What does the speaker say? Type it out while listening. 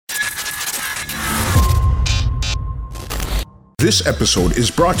This episode is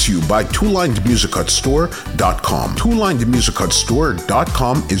brought to you by TwoLinedMusicHutStore.com.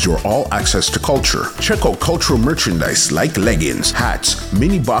 TwoLinedMusicHutStore.com is your all-access to culture. Check out cultural merchandise like leggings, hats,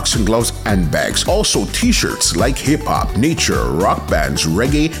 mini boxing gloves, and bags. Also t-shirts like hip-hop, nature, rock bands,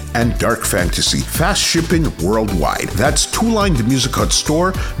 reggae, and dark fantasy. Fast shipping worldwide. That's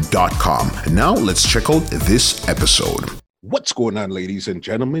TwoLinedMusicHutStore.com. And now let's check out this episode. What's going on, ladies and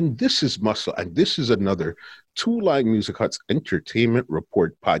gentlemen? This is Muscle, and this is another Two Line Music Hut's Entertainment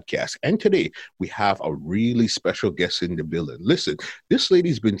Report podcast. And today, we have a really special guest in the building. Listen, this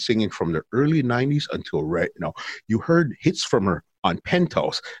lady's been singing from the early 90s until right now. You heard hits from her on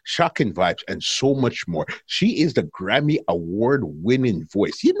Penthouse, Shocking Vibes, and so much more. She is the Grammy Award-winning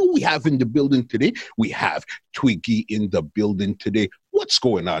voice. You know we have in the building today? We have Twiggy in the building today. What's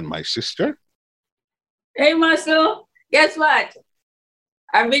going on, my sister? Hey, Muscle. Guess what?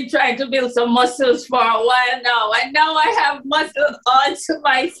 I've been trying to build some muscles for a while now, and now I have muscles all to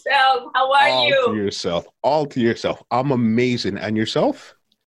myself. How are you? All to yourself. I'm amazing. And yourself?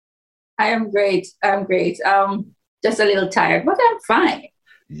 I am great. Just a little tired, but I'm fine.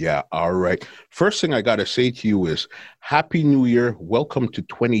 Yeah, all right. First thing I got to say to you is Happy New Year. Welcome to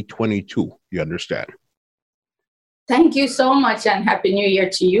 2022. You understand? Thank you so much, and Happy New Year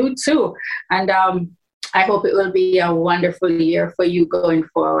to you, too. And I hope it will be a wonderful year for you going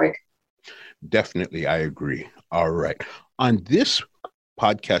forward. Definitely, I agree. All right. On this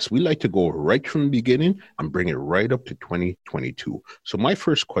podcast, we like to go right from the beginning and bring it right up to 2022. So my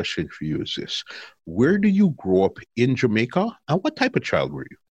first question for you is this. Where do you grow up in Jamaica, and what type of child were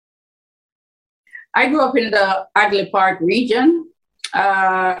you? I grew up in the Adley Park region,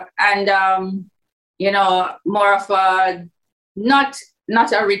 and more of a, not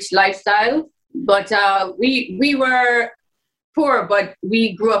a rich lifestyle. But we were poor, but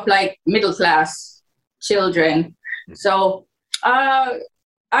we grew up like middle class children. So I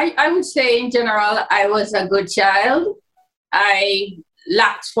would say in general, I was a good child. I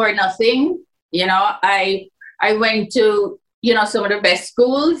lacked for nothing. You know, I went to, some of the best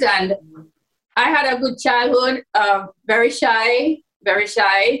schools, and I had a good childhood, very shy,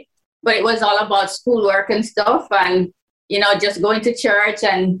 but it was all about schoolwork and stuff, and, just going to church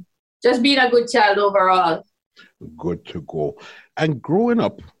and just being a good child overall. Good to go. And growing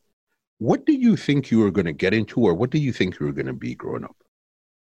up, what do you think you were going to get into, or what do you think you were going to be growing up?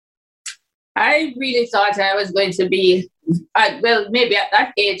 I really thought I was going to be, maybe at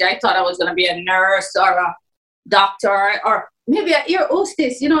that age, I thought I was going to be a nurse or a doctor or maybe an air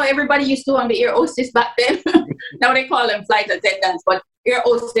hostess. Everybody used to want to be air hostess back then. Now they call them flight attendants, but air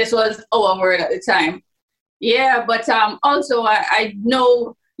hostess was our word at the time. Yeah, but also I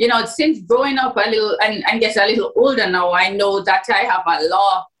know, since growing up a little and I guess a little older now, I know that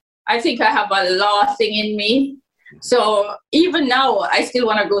I think I have a law thing in me. So even now, I still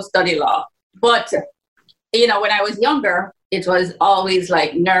want to go study law. But, when I was younger, it was always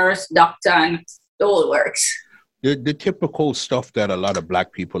like nurse, doctor, and the whole works. The typical stuff that a lot of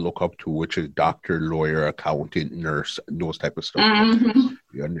Black people look up to, which is doctor, lawyer, accountant, nurse, those type of stuff. Mm-hmm.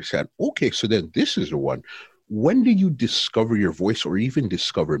 You understand? Okay, so then this is the one. When did you discover your voice or even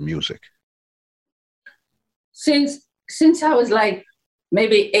discover music? Since I was like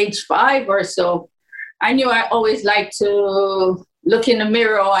maybe age 5 or so, I knew I always liked to look in the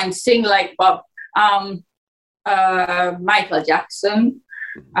mirror and sing like Michael Jackson,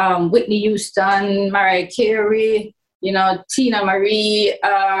 Whitney Houston, Mariah Carey, Tina Marie,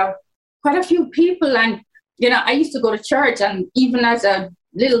 quite a few people. And, I used to go to church, and even as a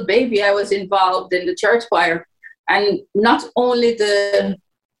little baby, I was involved in the church choir, and not only the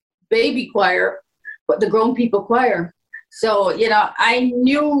baby choir, but the grown people choir. So, I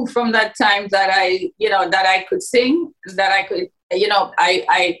knew from that time that I could sing, that I could,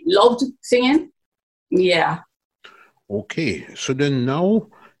 I loved singing. Yeah. Okay. So then now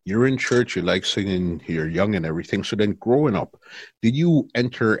you're in church, you like singing, you're young and everything. So then growing up, did you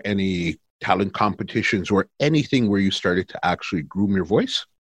enter any talent competitions or anything where you started to actually groom your voice?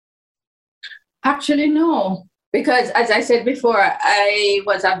 Actually, no, because as I said before, I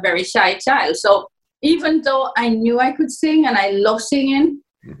was a very shy child. So even though I knew I could sing and I love singing,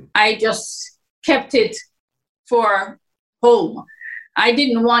 I just kept it for home. I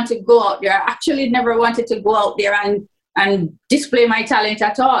didn't want to go out there. I actually never wanted to go out there and display my talent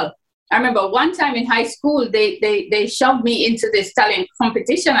at all. I remember one time in high school, they shoved me into this talent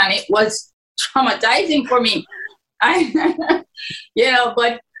competition, and it was traumatizing for me.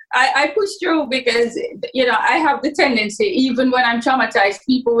 But I pushed through because, I have the tendency, even when I'm traumatized,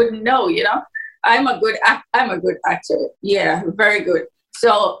 people wouldn't know, I'm a good actor. Yeah, very good.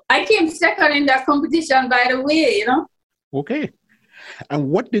 So I came second in that competition, by the way, Okay. And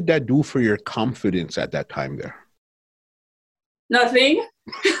what did that do for your confidence at that time there? Nothing.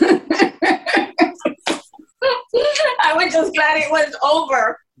 I was just glad it was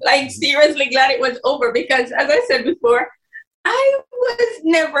over. Like, seriously glad it was over, because as I said before, I was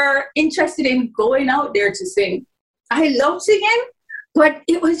never interested in going out there to sing. I love singing, but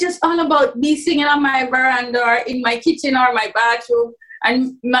it was just all about me singing on my veranda or in my kitchen or my bathroom.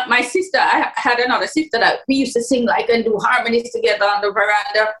 And my sister, I had another sister that we used to sing like and do harmonies together on the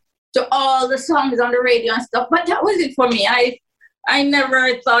veranda to all the songs on the radio and stuff. But that was it for me. I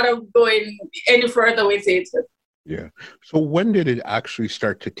never thought of going any further with it. Yeah. So when did it actually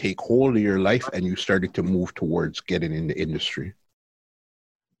start to take hold of your life and you started to move towards getting in the industry?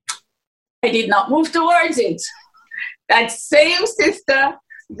 I did not move towards it. That same sister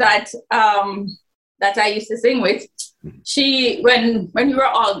that I used to sing with, she, when we were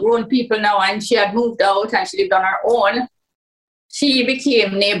all grown people now and she had moved out and she lived on her own, she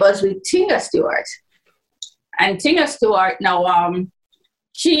became neighbors with Tinga Stewart. And Tinga Stewart now,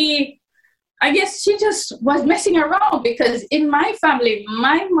 I guess she just was messing around, because in my family,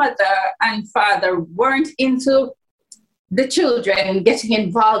 my mother and father weren't into the children getting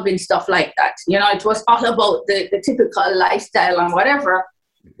involved in stuff like that. You know, it was all about the typical lifestyle and whatever.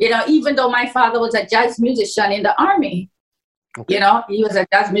 You know, even though my father was a jazz musician in the army, okay. You know, he was a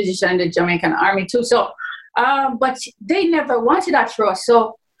jazz musician in the Jamaican army too. So, but they never wanted that for us.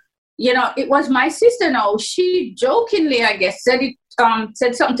 So, you know, it was my sister now. She jokingly, I guess, said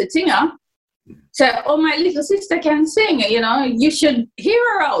something to Tinga. Said, "Oh, my little sister can sing, you know, you should hear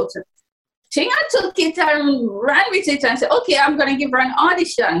her out." Tinga took it and ran with it and said, "Okay, I'm going to give her an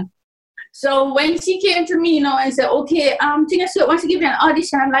audition." So when she came to me, you know, and said, "Okay, Tinga Stewart wants to give you an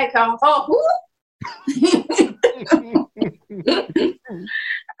audition," I'm like, "Oh, who?"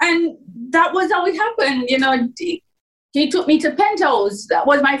 And that was how it happened, you know. He took me to Penthouse. That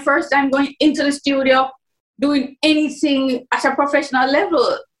was my first time going into the studio, doing anything at a professional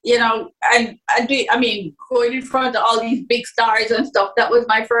level. You know, and going in front of all these big stars and stuff, that was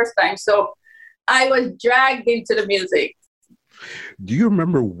my first time. So I was dragged into the music. Do you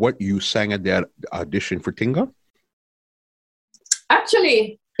remember what you sang at that audition for Tinga?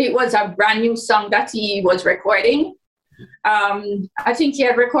 Actually, it was a brand new song that he was recording. I think he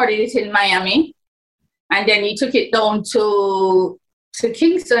had recorded it in Miami. And then he took it down to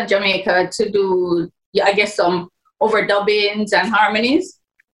Kingston, Jamaica to do, I guess, some overdubbings and harmonies.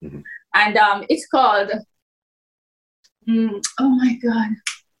 Mm-hmm. And it's called, oh my God,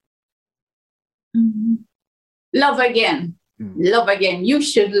 Love Again. Mm-hmm. Love Again. You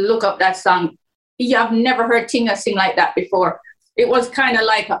should look up that song. You have never heard Tinga sing like that before. It was kind of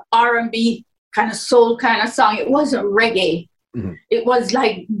like an R&B, kind of soul kind of song. It wasn't reggae. Mm-hmm. It was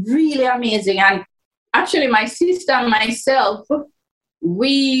like really amazing. And actually, my sister and myself,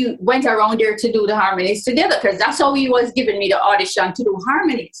 we went around there to do the harmonies together, because that's how he was giving me the audition to do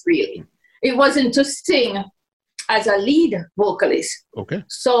harmonies, really. It wasn't to sing as a lead vocalist. Okay.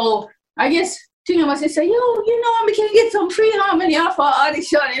 So I guess Tinga must have said, you know, we can get some free harmony off our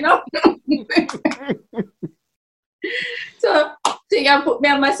audition, you know. So Tinga put me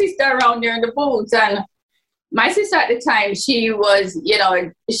and my sister around there in the booth, and my sister at the time, she was, you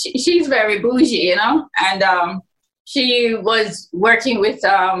know, she's very bougie, you know, and she was working with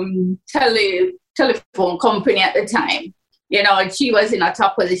telephone company at the time, you know, and she was in a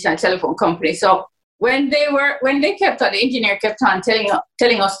top position at telephone company. So when the engineer kept on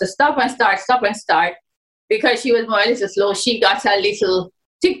telling us to stop and start, because she was more a little slow, she got a little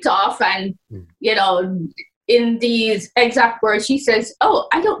ticked off, and, you know, in these exact words, she says, "Oh,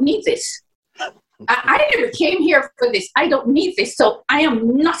 I don't need this. I never came here for this. I don't need this. So I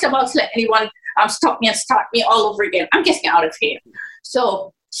am not about to let anyone stop me and start me all over again. I'm getting out of here."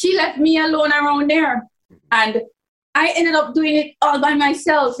 So she left me alone around there. And I ended up doing it all by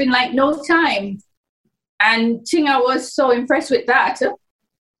myself in like no time. And Tinga was so impressed with that.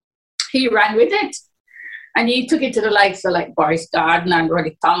 He ran with it. And he took it to the likes of like Boris Gardner and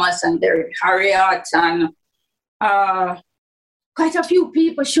Roddy Thomas and Derek Harriott and quite a few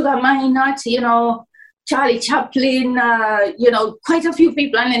people, Sugar Minott, you know, Charlie Chaplin, you know, quite a few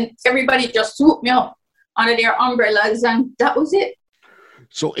people. And then everybody just swooped me up under their umbrellas, and that was it.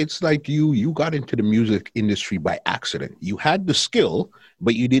 So it's like you got into the music industry by accident. You had the skill,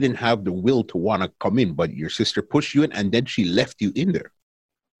 but you didn't have the will to want to come in. But your sister pushed you in, and then she left you in there.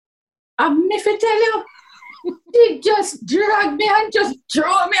 If I tell you, she just dragged me and just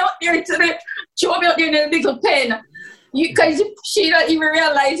threw me out there in a little pen. Because she not even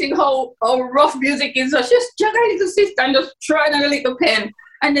realizing how rough music is. So she just drag her little sister and just throw in a little pen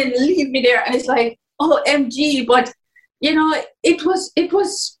and then leave me there. And it's like, oh, MG. But you know, it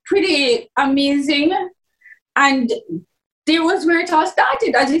was pretty amazing. And there was where it all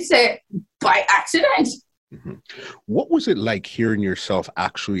started, as you said, by accident. Mm-hmm. What was it like hearing yourself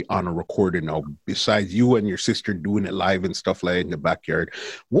actually on a recording now, besides you and your sister doing it live and stuff like that in the backyard?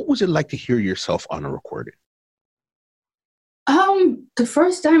 What was it like to hear yourself on a recording? The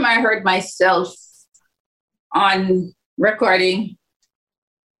first time I heard myself on recording,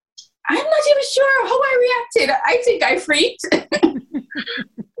 I'm not even sure how I reacted. I think I freaked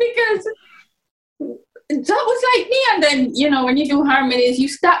because that was like me. And then, you know, when you do harmonies, you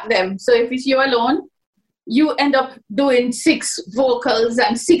stop them. So if it's you alone, you end up doing 6 vocals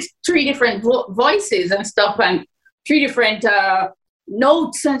and 3 different voices and stuff, and 3 different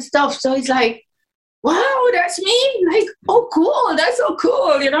notes and stuff. So it's like, wow, that's me. Like, oh, cool. That's so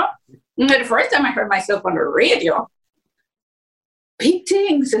cool, you know? And the first time I heard myself on the radio, big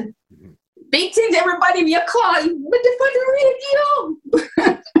things. Big things, everybody be a call, but on the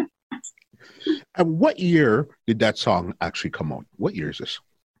radio. And what year did that song actually come out? What year is this?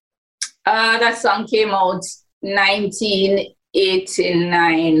 That song came out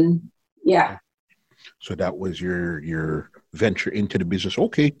 1989. Yeah. So that was your venture into the business.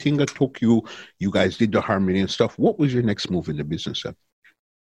 Okay, Tinga took you. You guys did the harmony and stuff. What was your next move in the business then?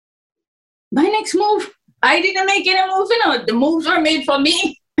 My next move? I didn't make any move. You know, the moves were made for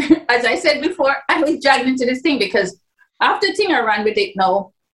me. As I said before, I was dragged into this thing because after Tinga ran with it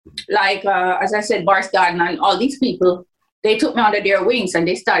now, like, as I said, Boris Garden and all these people, they took me under their wings and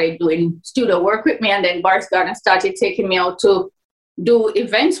they started doing studio work with me. And then Boris Garden started taking me out to do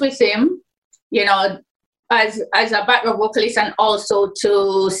events with him, you know, as a background vocalist, and also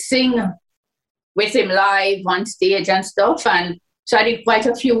to sing with him live on stage and stuff. And so I did quite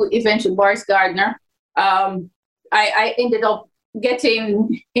a few events with Boris Gardner. I ended up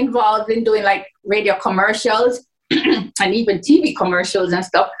getting involved in doing like radio commercials and even TV commercials and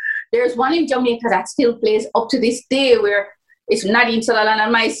stuff. There's one in Jamaica that still plays up to this day, where it's Nadine Sutherland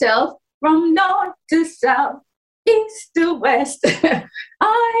and myself, from north to south, east to west, island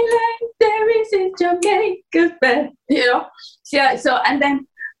there is in Jamaica's best, you know. Yeah. So, and then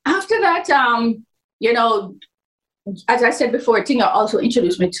after that, you know, as I said before, Tinga also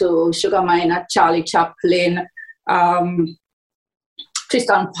introduced me to Sugar Minott, Charlie Chaplin,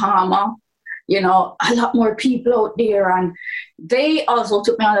 Tristan Palmer, you know, a lot more people out there, and they also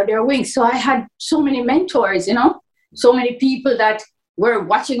took me under their wings. So I had so many mentors, you know, so many people that were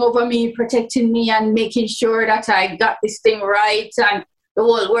watching over me, protecting me, and making sure that I got this thing right and the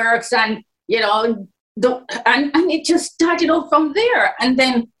whole works, and, you know, and it just started off from there. And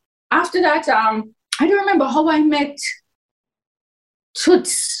then after that, I don't remember how I met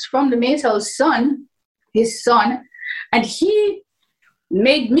Toots from the Maytals' son, his son, and he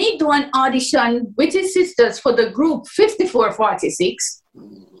made me do an audition with his sisters for the group 5446.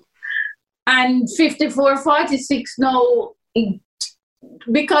 And 5446 now,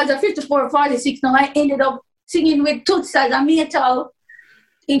 because of 5446 now, I ended up singing with Toots as a Maytal.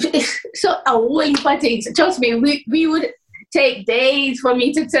 So a whole heap of things. Trust me, we would take days for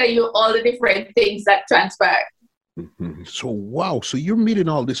me to tell you all the different things that transpired. Mm-hmm. So, wow. So you're meeting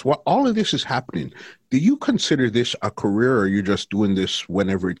all this. While all of this is happening, do you consider this a career, or you're just doing this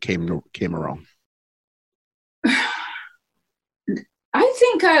whenever it came around? I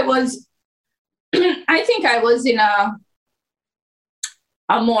think I was in a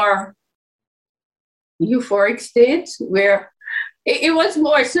more euphoric state where it was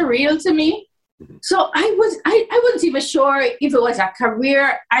more surreal to me. So I wasn't even sure if it was a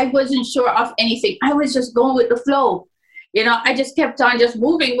career. I wasn't sure of anything. I was just going with the flow. You know, I just kept on just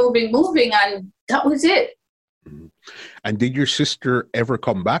moving, and that was it. Mm-hmm. And did your sister ever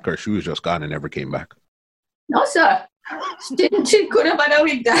come back, or she was just gone and never came back? No, sir. She couldn't bother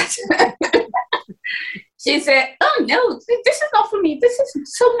with that. She said, oh, no, this is not for me. This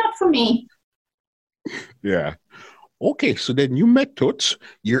is so not for me. Yeah. Okay, so then you met Toots.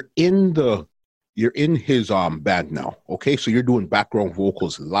 You're in his band now. Okay, so you're doing background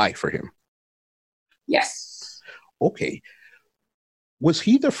vocals live for him. Yes. Okay. Was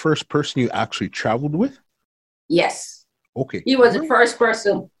he the first person you actually traveled with? Yes. Okay. He was the first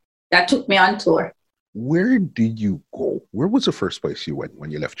person that took me on tour. Where did you go? Where was the first place you went when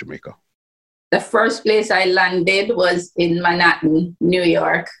you left Jamaica? The first place I landed was in Manhattan, New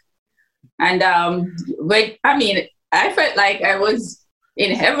York. And I felt like I was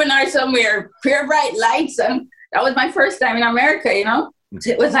in heaven or somewhere, pure bright lights. And that was my first time in America, you know. So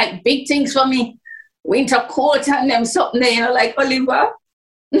it was like big things for me. Winter coat and them something there, you know, like Oliver.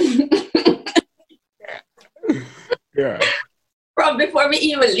 Yeah. before we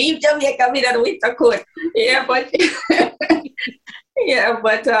even leave Jamaica with a winter coat. Yeah, but yeah,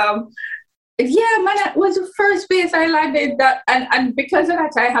 but yeah, Manhattan was the first place I landed. That, and because of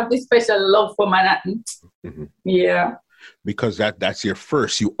that, I have this special love for Manhattan. Mm-hmm. Yeah, because that's your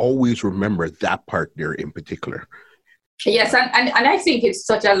first. You always remember that part there in particular. Yes, and I think it's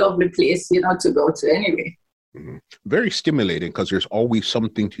such a lovely place, to go to anyway. Mm-hmm. Very stimulating because there's always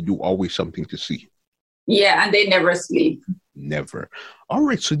something to do, always something to see. Yeah, and they never sleep. Never. All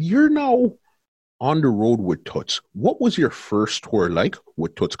right, so you're now on the road with Toots. What was your first tour like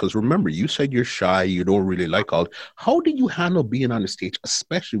with Toots? Because remember, you said you're shy, you don't really like all. How did you handle being on the stage,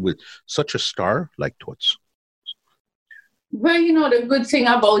 especially with such a star like Toots? Well, the good thing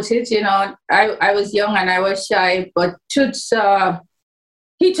about it, I was young and I was shy, but Toots,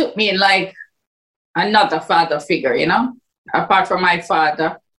 he took me like another father figure, apart from my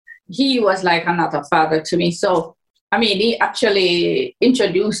father. He was like another father to me. So, he actually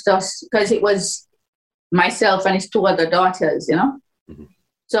introduced us because it was myself and his two other daughters, Mm-hmm.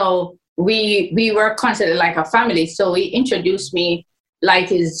 So we were considered like a family. So he introduced me like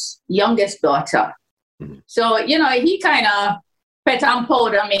his youngest daughter. Mm-hmm. So, he kind of pet and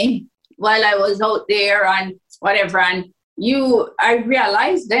powder me while I was out there and whatever. And I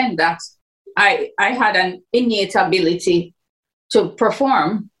realized then that I had an innate ability to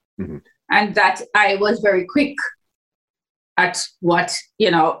perform. Mm-hmm. And that I was very quick at what,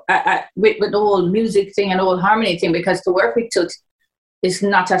 with the whole music thing and the whole harmony thing, because to work with Toot is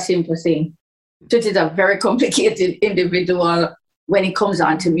not a simple thing. Toot is a very complicated individual when it comes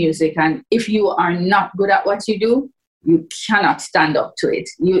on to music. And if you are not good at what you do, you cannot stand up to it.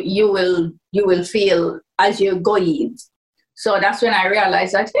 You will feel as you're going. So that's when I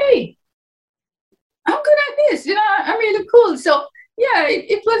realized that, hey, I'm good at this, I'm really cool. So yeah,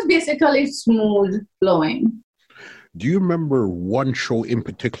 it was basically smooth flowing. Do you remember one show in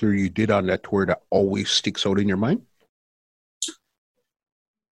particular you did on that tour that always sticks out in your mind?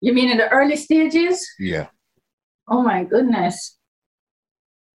 You mean in the early stages? Yeah. Oh my goodness.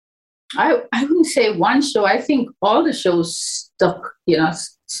 I wouldn't say one show. I think all the shows stuck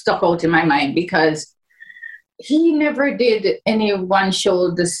out in my mind because he never did any one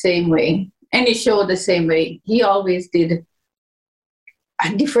show the same way, any show the same way. He always did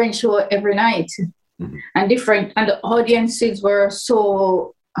a different show every night. Mm-hmm. And the audiences were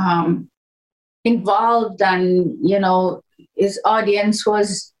so involved, and his audience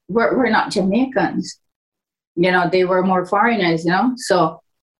were not Jamaicans, they were more foreigners, so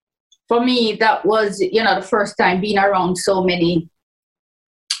for me that was the first time being around so many,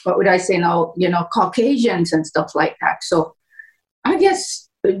 what would I say now, Caucasians and stuff like that. So I guess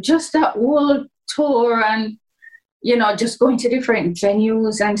just that whole tour and just going to different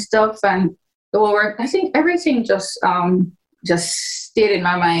venues and stuff and the work, I think everything just stayed in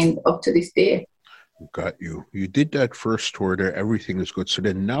my mind up to this day. Got you. You did that first tour there. Everything is good. So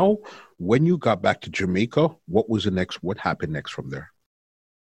then now, when you got back to Jamaica, what happened next from there?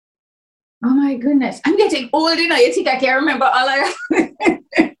 Oh my goodness. I'm getting old, You think I can't remember all I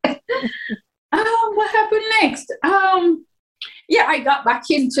what happened next? Yeah, I got back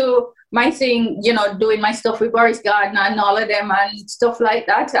into my thing, doing my stuff with Boris Gardner and all of them and stuff like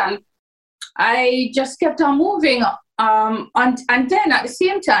that. And I just kept on moving. And then at the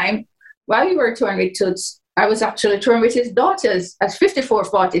same time, while we were touring with Toots, I was actually touring with his daughters at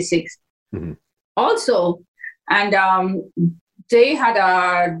 5446 mm-hmm. also. And they had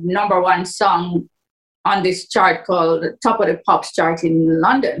a #1 song on this chart called Top of the Pops chart in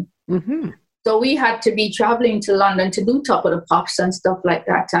London. Mm-hmm. So we had to be traveling to London to do Top of the Pops and stuff like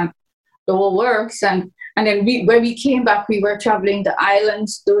that. And the whole works. And then when we came back, we were traveling the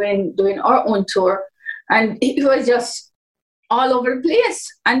islands, doing our own tour. And it was just all over the place.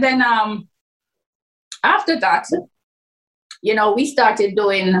 And then after that, we started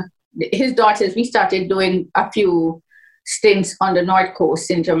doing, his daughters, we started doing a few stints on the North Coast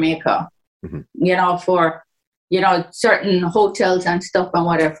in Jamaica, mm-hmm. For, certain hotels and stuff and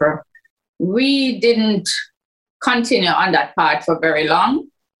whatever. We didn't continue on that part for very long.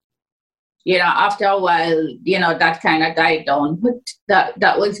 After a while, that kind of died down. But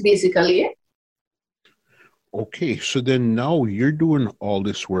that was basically it. Okay, so then now you're doing all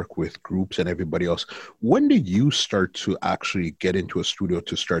this work with groups and everybody else. When did you start to actually get into a studio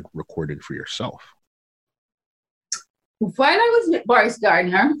to start recording for yourself? While I was with Boris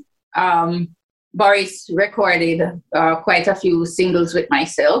Gardner, Boris recorded quite a few singles with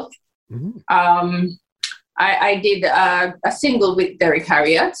myself. Mm-hmm. I did a single with Derek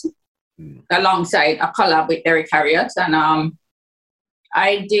Harriott, alongside a collab with Derek Harriott. And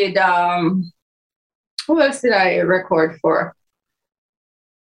I did... who else did I record for?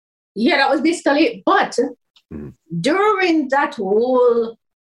 Yeah, that was basically it. But during that whole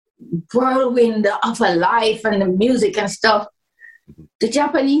whirlwind of a life and the music and stuff, the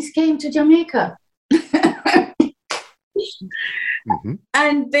Japanese came to Jamaica.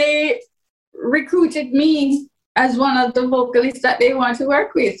 And they recruited me as one of the vocalists that they want to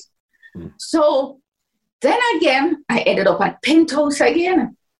work with. So then again, I ended up at Penthouse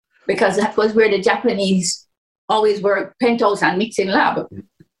again, because that was where the Japanese always worked, Penthouse and Mixing Lab.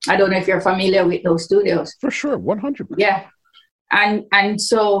 I don't know if you're familiar with those studios. For sure, 100%. Yeah. And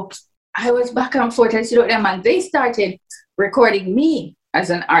so I was back and forth and with them, and they started recording me as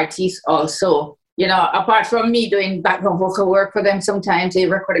an artist also. You know, apart from me doing background vocal work for them, sometimes they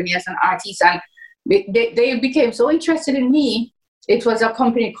recorded me as an artist, and they became so interested in me. It was a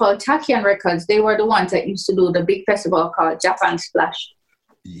company called Takian Records. They were the ones that used to do the big festival called Japan Splash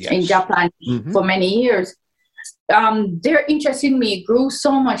in Japan for many years. Their interest in me grew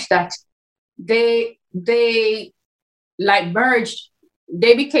so much that they like merged.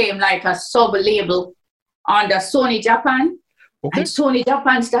 They became like a sub label under Sony Japan. And Sony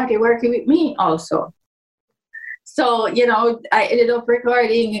Japan started working with me also. So, you know, I ended up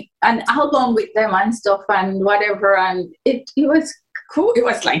recording an album with them and stuff and whatever. And it was cool. It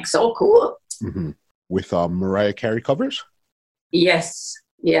was like so cool. With Mariah Carey covers? Yes.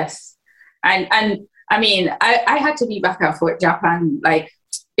 And I mean, I had to be back and forth Japan. Like,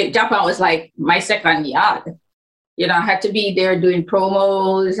 Japan was like my second yard. You know, I had to be there doing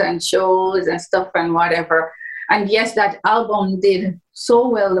promos and shows and stuff and whatever. And yes, that album did so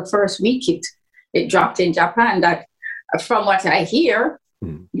well the first week it dropped in Japan, that from what I hear,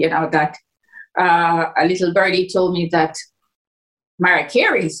 you know, that a little birdie told me that Mariah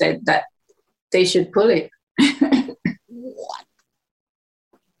Carey said that they should pull it. What?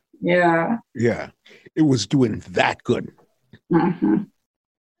 Yeah. Yeah. It was doing that good.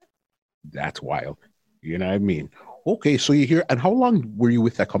 That's wild. You know what I mean? Okay, so you're here. And how long were you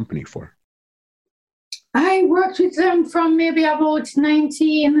with that company for? I worked with them from maybe about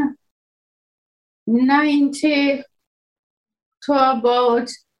 1990 to about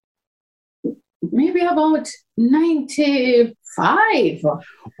 95.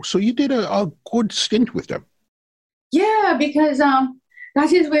 So you did a good stint with them. Yeah, because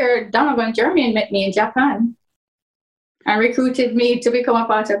that is where Donovan Jermaine met me in Japan and recruited me to become a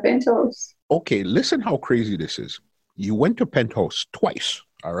part of Penthouse. Okay, listen how crazy this is. You went to Penthouse twice,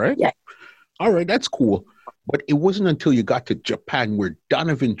 all right? Yeah. All right, that's cool. But it wasn't until you got to Japan where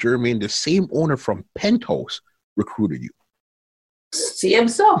Donovan Jermaine, the same owner from Penthouse, recruited you. See him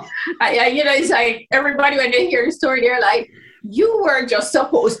so. You know, it's like everybody, when they hear the story, they're like, you were just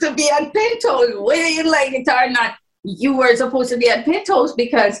supposed to be at Penthouse, whether you like it or not. You were supposed to be at Penthouse,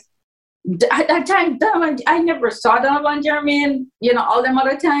 because at that time, I never saw Donovan Jermaine, you know, all them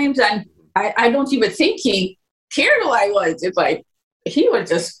other times. And I don't even think he cared who I was. It's like, he was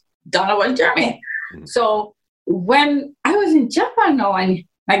just Donovan Jermaine. So when I was in Japan now, and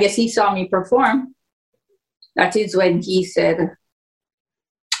I guess he saw me perform, that is when he said,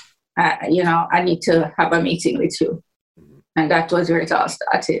 you know, I need to have a meeting with you. And that was where it all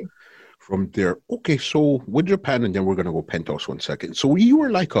started. From there, okay, so with Japan, and then we're going to go Penthouse 1 second. So you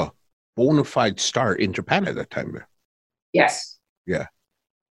were like a bona fide star in Japan at that time, man. Yes. Yeah.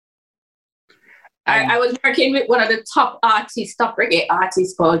 I was working with one of the top reggae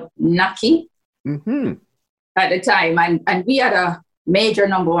artists called Naki at the time. And we had a major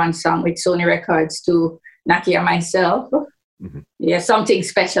 #1 song with Sony Records to Naki and myself. Yeah, Something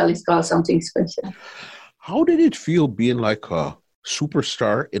Special. It's called Something Special. How did it feel being like a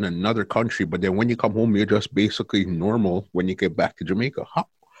superstar in another country, but then when you come home, you're just basically normal when you get back to Jamaica?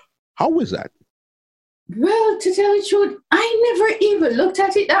 How was that? Well, to tell the truth, I never even looked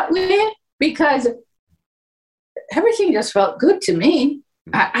at it that way, because everything just felt good to me.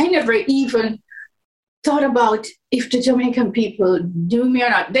 I never even thought about if the Jamaican people knew me or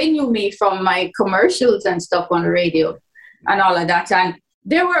not. They knew me from my commercials and stuff on the radio and all of that. And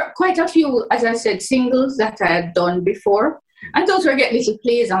there were quite a few, as I said, singles that I had done before. And those were getting little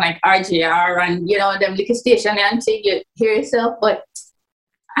plays on like RJR and, you know, them little station and you hear yourself. But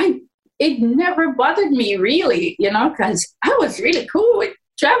it never bothered me really, you know, because I was really cool with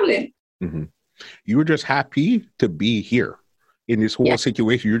traveling. You were just happy to be here in this whole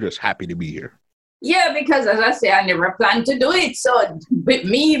situation. You're just happy to be here. Yeah, because as I say, I never planned to do it. So with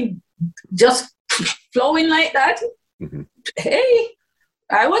me just flowing like that, hey,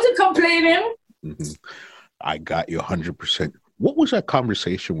 I wasn't complaining. I got you 100%. What was that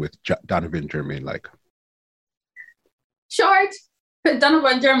conversation with Donovan Jermaine like? Short, because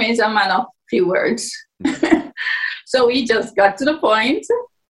Donovan Jermaine is a man of few words. So we just got to the point.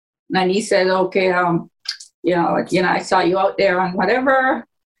 And he said, okay, I saw you out there and whatever.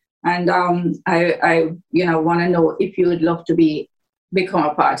 And I want to know if you would love to become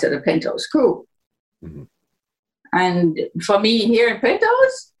a part of the Penthouse crew. Mm-hmm. And for me here in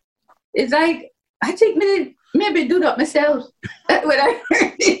Penthouse, it's like, I think maybe do that myself. When I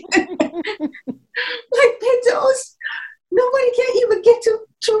heard it. Like Penthouse, nobody can even get to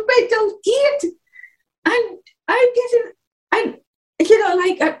Penthouse gate. And I get it, and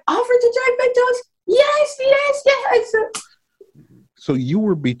like an offer to join Penthouse. Yes. So you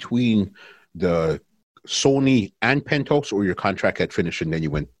were between the Sony and Penthouse, or your contract had finished and then you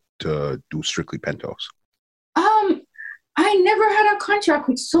went to do strictly Penthouse? I never had a contract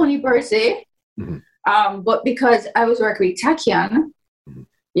with Sony per se, but because I was working with Tachyon,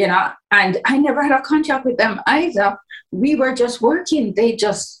 and I never had a contract with them either. We were just working. They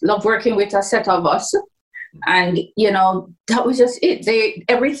just loved working with a set of us. And, that was just it.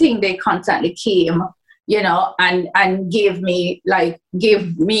 Everything they constantly came, and gave me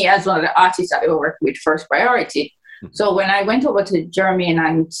as one of the artists that they were working with first priority. Mm-hmm. So when I went over to Germany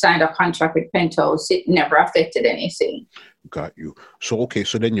and signed a contract with Penthouse, it never affected anything. Got you. So, okay.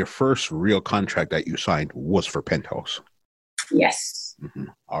 So then your first real contract that you signed was for Penthouse. Yes. Mm-hmm.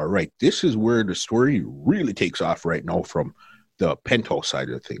 All right. This is where the story really takes off right now from the Penthouse side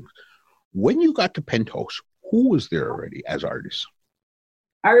of things. When you got to Penthouse, who was there already as artists?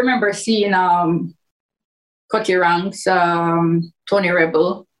 I remember seeing Cutty Ranks, Tony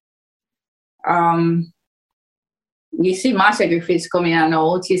Rebel. You see Master Griffiths coming and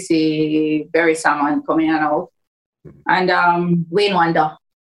out. You see Barry Salmon coming and out. And Wayne Wonder,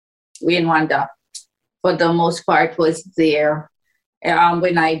 for the most part, was there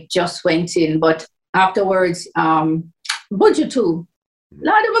when I just went in. But afterwards, Buju too. A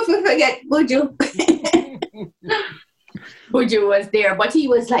lot of us will forget Buju. Buju was there, but he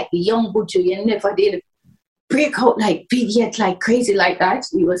was like the young Buju. You never did break out like big yet like crazy like that.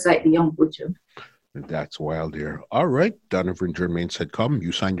 He was like the young Buju. That's wild there. All right. Donovan Germain said, come,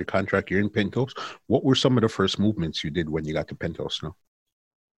 you signed your contract here in Penthouse. What were some of the first movements you did when you got to Penthouse now?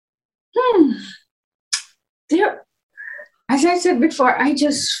 There, as I said before, I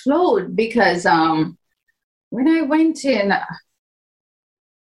just flowed because when I went in,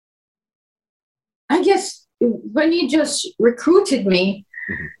 I guess when he just recruited me,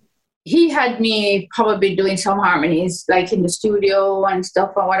 he had me probably doing some harmonies, like in the studio and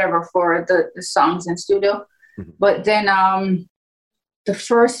stuff or whatever for the songs in studio. Mm-hmm. But then the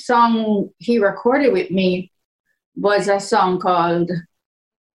first song he recorded with me was a song called,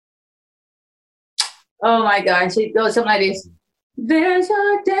 oh my gosh, it goes something like this. There's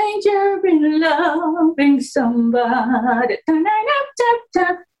a danger in loving somebody.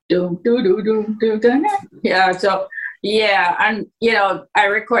 Yeah, so yeah, and I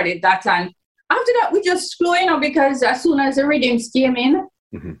recorded that, and after that we just flew, because as soon as the rhythms came in,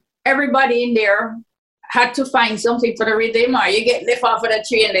 everybody in there had to find something for the rhythm, or you get left off of the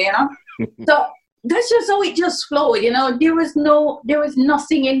train there, So that's just how it just flowed, There was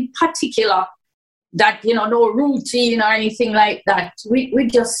nothing in particular that, no routine or anything like that. We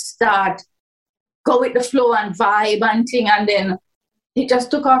just go with the flow and vibe and thing, and then it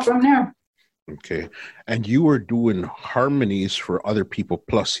just took off from there. Okay. And you were doing harmonies for other people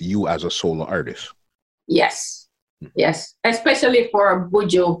plus you as a solo artist? Yes. Yes. Especially for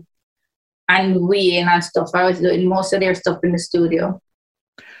Buju and Wayne and stuff. I was doing most of their stuff in the studio.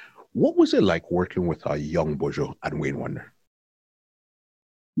 What was it like working with a young Buju and Wayne Wonder?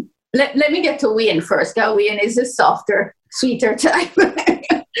 Let me get to Wayne first. Wayne is a softer, sweeter type.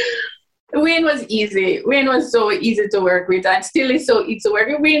 Wayne was easy. Wayne was so easy to work with, and still is so easy to work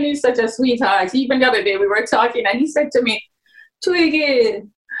with. Wayne is such a sweetheart. Even the other day we were talking and he said to me, Twiggy,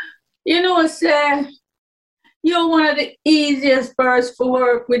 sir, you're one of the easiest person to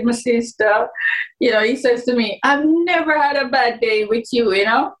work with, my sister. He says to me, I've never had a bad day with you,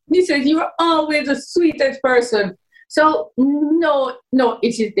 He says, you're always the sweetest person. So, no,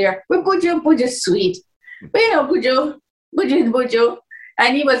 it is there. But Buju's sweet. But Buju is Buju.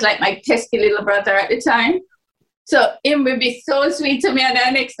 And he was like my pesky little brother at the time. So him would be so sweet to me, and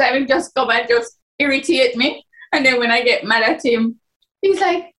then next time he just come and just irritate me. And then when I get mad at him, he's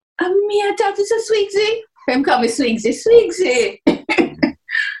like, me and that is a Swigsy. Him call me Swigsy.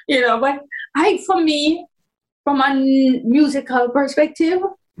 But for me, from a musical perspective,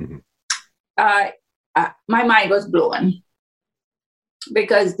 my mind was blown.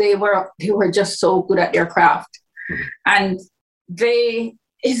 Because they were just so good at their craft. And they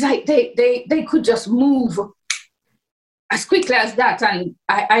could just move as quickly as that, and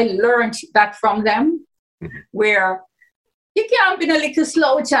I learned that from them, where You can't be a little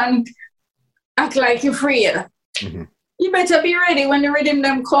slouch and act like you're free. Mm-hmm. You better be ready when the rhythm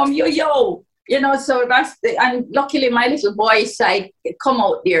them come, yo. So that's and luckily my little boy side come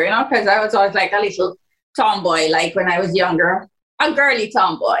out there, because I was always like a little tomboy, like when I was younger, a girly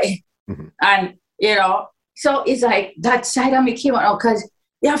tomboy. Mm-hmm. And, so it's like that side of me came out because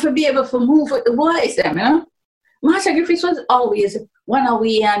you have to be able to move with the boys, Marcia Griffiths was always one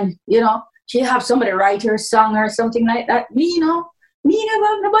away and, she have somebody write her song or something like that. Me never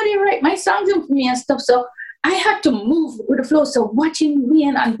have nobody write my songs for me and stuff. So I had to move with the flow. So watching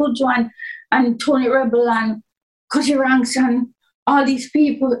Wayne and Buju and Tony Rebel and Cutty Ranks and all these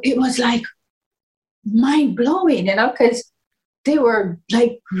people, it was like mind blowing, because they were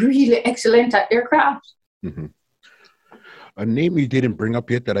like really excellent at their craft. Mm-hmm. A name you didn't bring up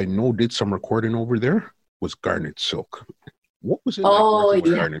yet that I know did some recording over there was Garnet Silk. What was it like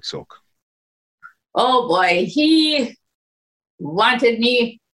with Garnet Silk? Oh boy, he wanted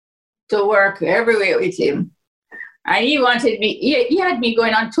me to work everywhere with him. And he wanted me, he had me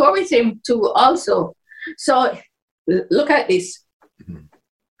going on tour with him too also. So look at this. Mm-hmm.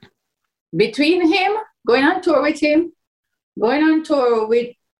 Between him, going on tour with him, going on tour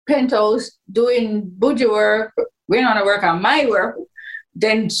with Penthouse, doing Buju work, going on to work on my work,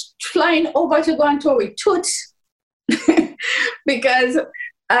 then flying over to go on tour with Toots. Because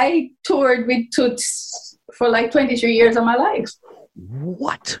I toured with Toots for like 23 years of my life.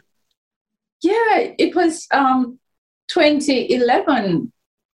 What? Yeah, it was 2011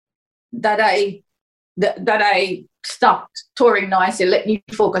 that I stopped touring. Now I said, let me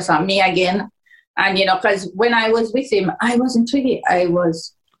focus on me again. And, because when I was with him, I wasn't Twiggy. I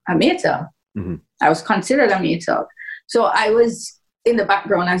was a Maytel. Mm-hmm. I was considered a Maytel. So I was in the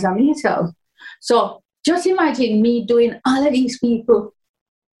background as a Maytel. So just imagine me doing all of these people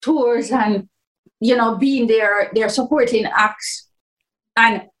tours and, being their supporting acts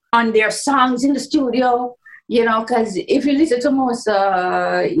and on their songs in the studio, because if you listen to most,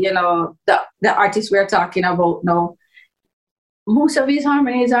 the artists we're talking about now, most of his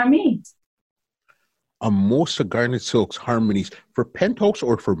harmonies are me. Most of Garnet Silk's harmonies for Penthouse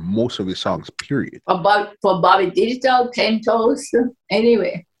or for most of his songs, period? For Bobby Digital, Penthouse,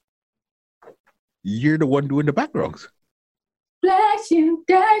 anyway. You're the one doing the backgrounds. Flashing,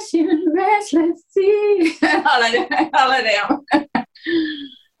 dashing, restless sea. all of them.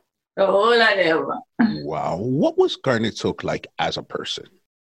 All of them. Wow. What was Garnet Silk like as a person?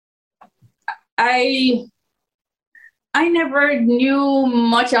 I never knew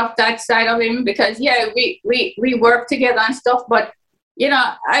much of that side of him because, we worked together and stuff. But,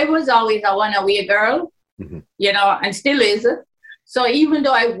 I was always a one-away girl, mm-hmm. And still is. So even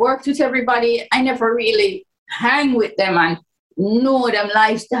though I worked with everybody, I never really hang with them and know them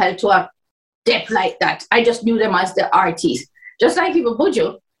lifestyle to a depth like that. I just knew them as the artists. Just like even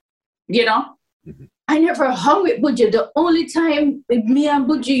Buju, Mm-hmm. I never hung with Buju. The only time me and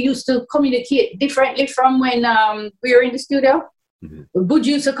Buju used to communicate differently from when we were in the studio, mm-hmm. Buju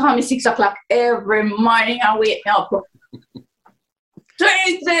used to call me 6 o'clock every morning and wake me up.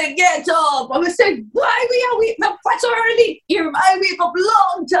 Tracy, get up. I said, why we are waking up so early? I wake up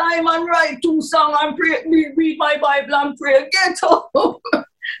long time and write 2 songs and pray, read my Bible and pray. Get up. But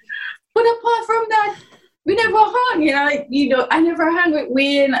apart from that, we never hung, I never hung with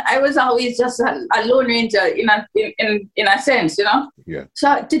Wayne. I was always just a lone ranger in a sense, Yeah.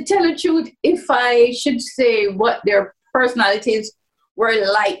 So to tell the truth, if I should say what their personalities were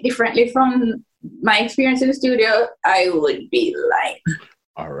like differently from my experience in the studio, I would be lying.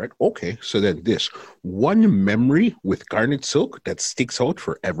 All right. Okay. So then this one memory with Garnet Silk that sticks out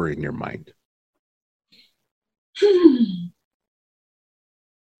forever in your mind.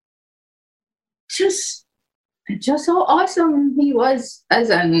 Just how awesome he was as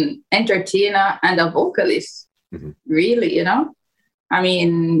an entertainer and a vocalist, mm-hmm. Really, I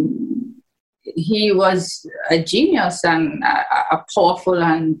mean, he was a genius and a powerful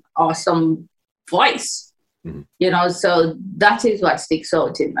and awesome voice, mm-hmm. So that is what sticks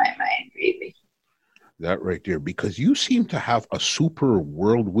out in my mind, really. That right there, because you seem to have a super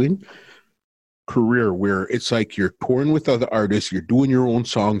whirlwind career where it's like you're touring with other artists, you're doing your own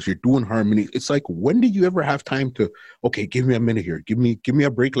songs, you're doing harmony. It's like, when did you ever have time to, okay, give me a minute here, give me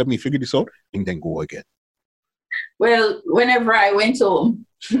a break, let me figure this out, and then go again? Well, whenever I went home,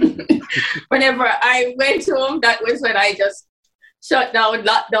 that was when I just shut down,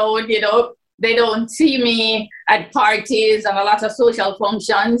 locked down, they don't see me at parties and a lot of social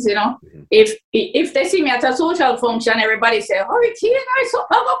functions, Mm-hmm. If they see me at a social function, everybody say, Hurricane, I saw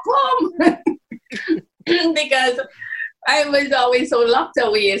come. Because I was always so locked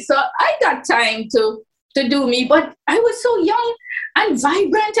away. So I got time to to do me, but I was so young and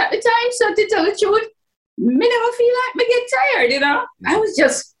vibrant at the time. So to tell the truth, me never feel like me get tired, you know. I was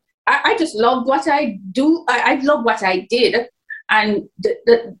just, I just loved what I do. I loved what I did. And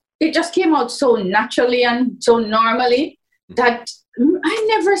it just came out so naturally and so normally that I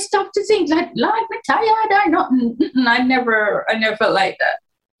never stopped to think like, Lord, I'm tired or nothing. I never felt like that.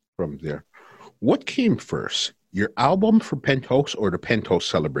 From there, what came first, your album for Penthouse or the Penthouse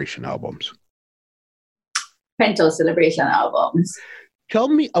Celebration albums? Penthouse Celebration albums. Tell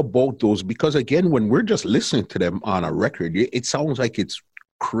me about those, because again, when we're just listening to them on a record, it sounds like it's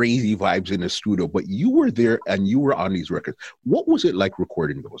crazy vibes in the studio, but you were there and you were on these records. What was it like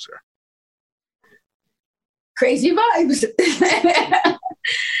recording those there? Crazy vibes.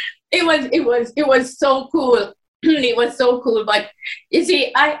 It was so cool. It was so cool. But you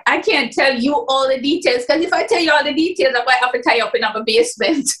see, I can't tell you all the details, because if I tell you all the details, I might have to tie up in a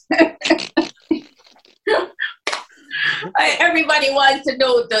basement. Everybody wants to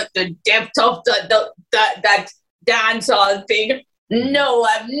know the depth of that dancehall thing. No,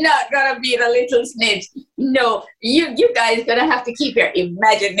 I'm not gonna be the little snitch. No, you guys gonna have to keep your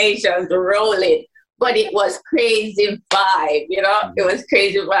imaginations rolling. But it was crazy vibe, you know. It was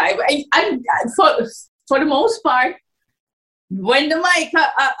crazy vibe. And for the most part, when the mic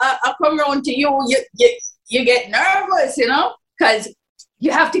come around to you, you get nervous, you know, because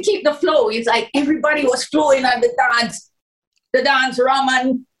you have to keep the flow. It's like everybody was flowing on the dance rum,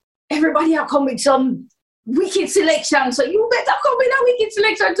 and everybody have come with some wicked selection. So you better come with a wicked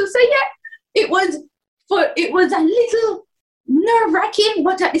selection to say, yeah, it was a little nerve-wracking,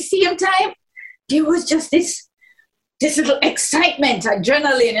 but at the same time, there was just this little excitement,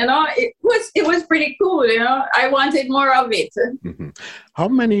 adrenaline, you know. It was pretty cool, you know. I wanted more of it. Mm-hmm. How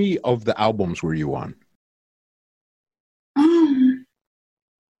many of the albums were you on?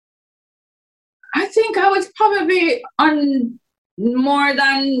 I think I was probably on more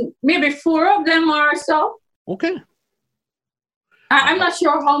than maybe 4 of them or so. Okay. I'm not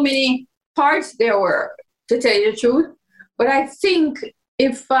sure how many parts there were, to tell you the truth, but I think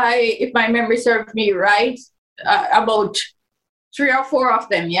if my memory serves me right, about 3 or 4 of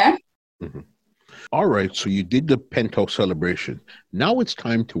them, yeah? Mm-hmm. All right, so you did the Penthouse Celebration. Now it's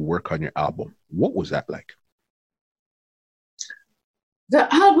time to work on your album. What was that like?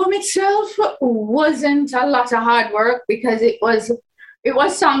 The album itself wasn't a lot of hard work, because it was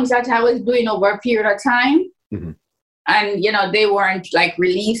songs that I was doing over a period of time. Mm-hmm. And, you know, they weren't like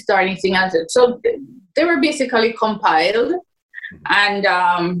released or anything else. So they were basically compiled. Mm-hmm.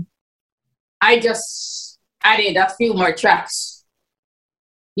 And I just added a few more tracks,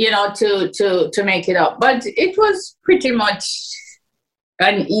 you know, to make it up. But it was pretty much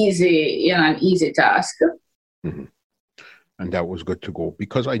an easy task. Mm-hmm. And that was good to go,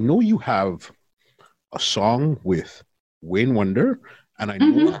 because I know you have a song with Wayne Wonder, and I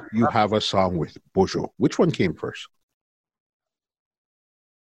know you have a song with Buju. Which one came first?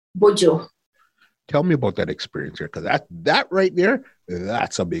 Buju. Tell me about that experience here, because that right there,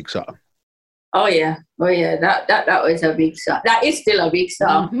 that's a big song. Oh yeah, that was a big song. That is still a big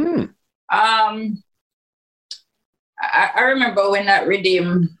song. Mm-hmm. I remember when that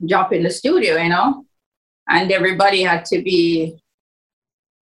rhythm dropped in the studio, you know, and everybody had to be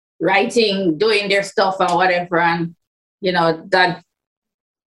writing, doing their stuff or whatever, and you know, that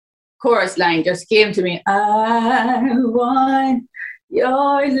chorus line just came to me. I want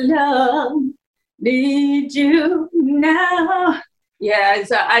your love, need you now. Yeah,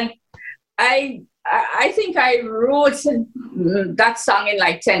 so I think I wrote that song in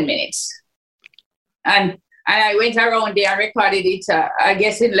like 10 minutes. And I went around there and recorded it, I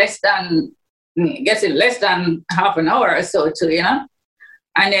guess in less than half an hour or so too, you know.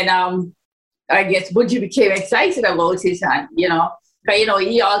 And then I guess Buju became excited about it, and you know, but you know,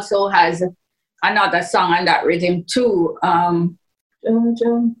 he also has another song on that rhythm too.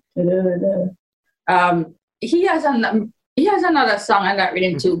 He has another song on that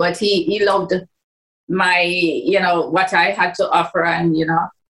rhythm too, but he loved my, you know, what I had to offer, and you know,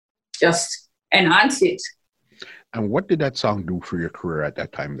 just enhance it. And what did that song do for your career at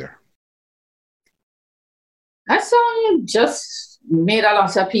that time there? That song just made a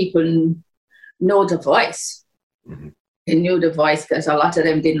lot of people know the voice. Mm-hmm. They knew the voice because a lot of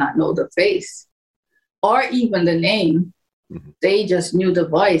them did not know the face or even the name. Mm-hmm. They just knew the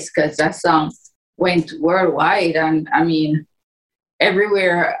voice because that song went worldwide. And I mean,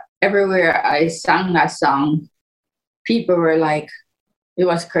 everywhere I sang that song, people were like, it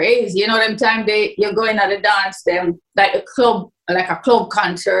was crazy. You know, them time you're going at a dance, them like a club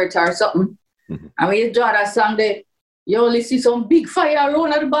concert or something. Mm-hmm. And when you draw that song, you only see some big fire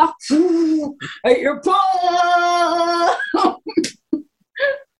around at the back. I hear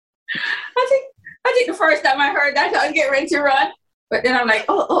I think the first time I heard that, I was getting ready to run. But then I'm like,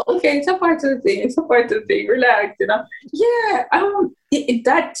 okay, it's a part of the thing. It's a part of the thing. Relax, you know. Yeah,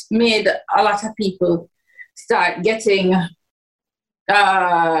 that made a lot of people start getting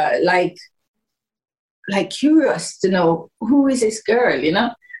like curious to know who is this girl, you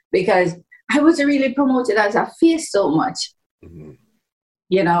know, because I wasn't really promoted as a face so much. Mm-hmm.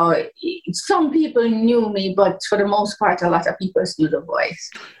 You know, some people knew me, but for the most part, a lot of people knew the voice.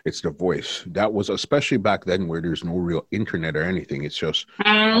 It's the voice. That was especially back then where there's no real internet or anything. It's just if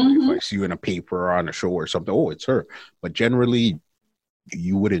I see you in a paper or on a show or something, oh, it's her. But generally,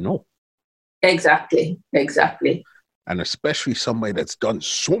 you wouldn't know. Exactly. And especially somebody that's done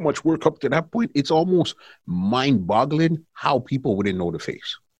so much work up to that point, it's almost mind-boggling how people wouldn't know the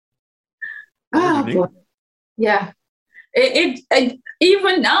face. Yeah. It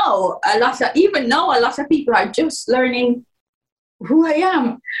even now a lot of people are just learning who I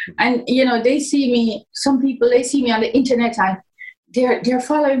am, and you know some people see me on the internet and they're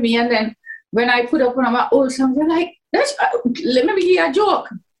following me, and then when I put up one of my old songs, they're like, let me give you a joke.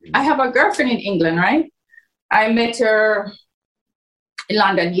 I have a girlfriend in England, right? I met her in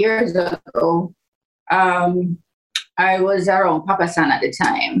London years ago. I was around Pakistan at the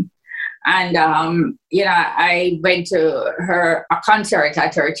time. And, you know, I went to a concert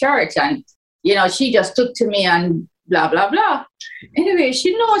at her church, and, you know, she just took to me and blah, blah, blah. Anyway,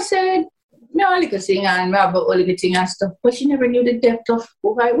 she said, me I like to sing and me have all the thing and stuff, but she never knew the depth of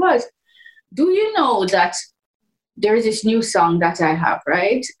who I was. Do you know that there is this new song that I have,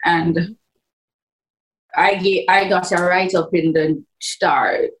 right? And I got a write-up in the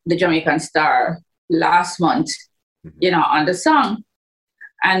Jamaican Star last month, you know, on the song.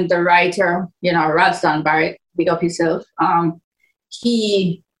 And the writer, you know, Ralston Barrett, big up himself,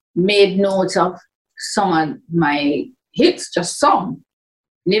 he made notes of some of my hits, just some,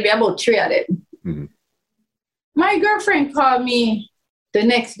 maybe about 3 of them. Mm-hmm. My girlfriend called me the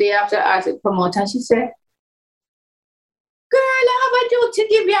next day after I had come out, and she said, girl, I have a joke to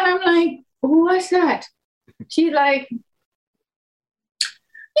give you. And I'm like, what's that? She's like, you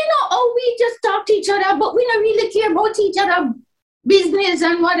know, we just talk to each other, but we don't really care about each other business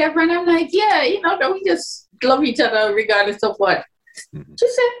and whatever. And I'm like, yeah, you know, we just love each other regardless of what. Mm-hmm. She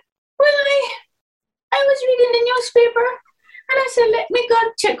said, well, I was reading the newspaper, and I said, let me go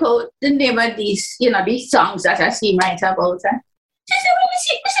check out the name of these, you know, these songs that I see right about. And she said, let me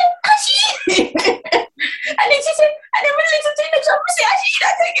see. I said, and then she said, and then when I listen to the song, I said, I see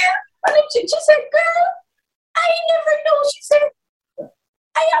that again. And then she said, girl, I never know. She said,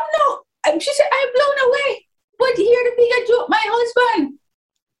 she said, I'm blown away. But here the bigger joke, my husband,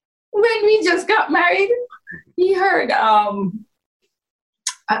 when we just got married, he heard, I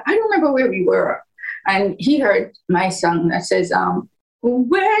don't remember where we were, and he heard my song that says,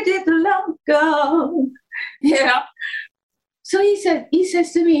 where did the love go? You know? So he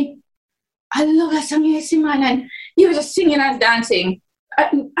says to me, I love that song, yes, man. And he was just singing and dancing. I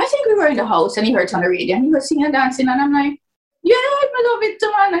think we were in the house, and he heard it on the radio, and he was singing and dancing, and I'm like, yeah, I love it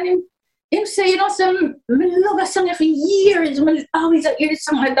too, man. And him say, you know, I love that song for years. I always hear the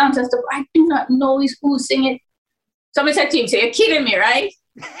song and dance and stuff. I do not know who sing it. Somebody said to him, say, you're kidding me, right?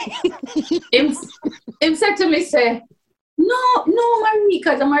 him said to me, say, no, Marie,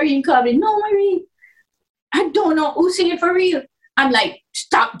 because Marie called me. No, Marie, I don't know who sing it for real. I'm like,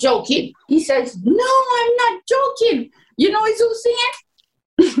 stop joking. He says, no, I'm not joking. You know who sing it?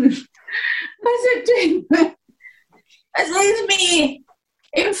 I said to him, it's me.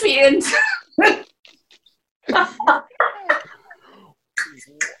 In faint. Wow.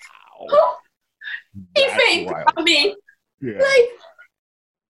 He fainted on me. Yeah. Like,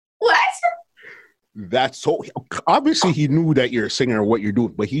 what? That's so obviously he knew that you're a singer or what you're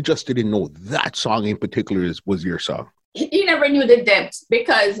doing, but he just didn't know that song in particular was your song. He never knew the depth,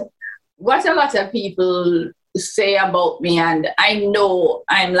 because what a lot of people say about me, and I know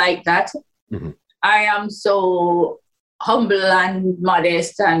I'm like that. Mm-hmm. I am so humble and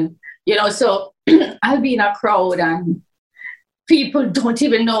modest, and you know, so I'll be in a crowd and people don't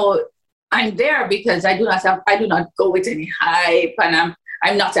even know I'm there, because I do not go with any hype, and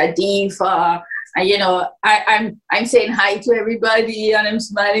I'm not a diva. And you know, I'm saying hi to everybody, and I'm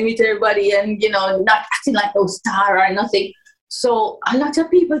smiling with everybody, and you know, not acting like no star or nothing. So a lot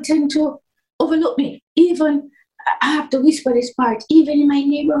of people tend to overlook me. Even I have to whisper this part, even in my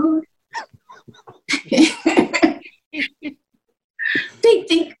neighborhood.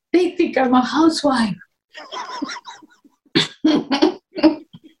 They think I'm a housewife.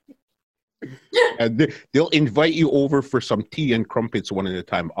 And they'll invite you over for some tea and crumpets one at a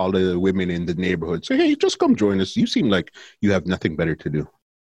time. All the women in the neighborhood say, hey, just come join us. You seem like you have nothing better to do.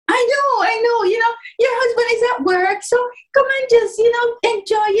 I know, your husband is at work, so come and just,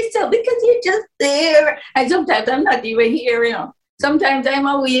 enjoy yourself because you're just there. And sometimes I'm not even here, Sometimes I'm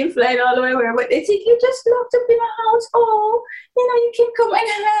away, flying all the way over, but they think you just locked up in a house. Oh, you can come and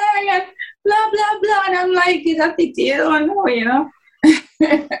hang and blah, blah, blah. And I'm like, is that big deal? I know,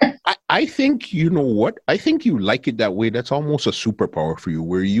 I think, you know what? I think you like it that way. That's almost a superpower for you,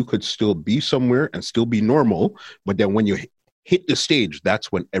 where you could still be somewhere and still be normal. But then when you hit the stage,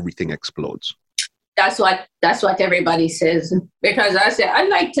 that's when everything explodes. That's what everybody says. Because I say, I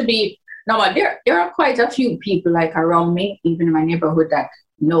like to be, no, there are quite a few people like around me, even in my neighborhood, that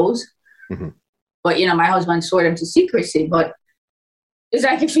knows. Mm-hmm. But, my husband swore them to secrecy. But it's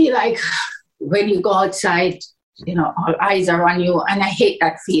like you feel like when you go outside, all eyes are on you. And I hate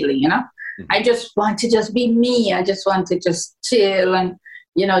that feeling, Mm-hmm. I just want to just be me. I just want to just chill and,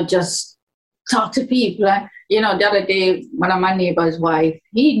 just talk to people. And, the other day, one of my neighbor's wife,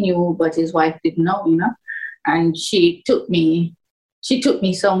 he knew, but his wife didn't know, And she took me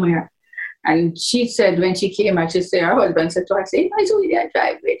somewhere. And she said when she came out, she said, her husband said to her, say, nice way I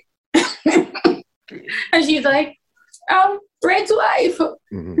drive with. And she's like, Red's wife.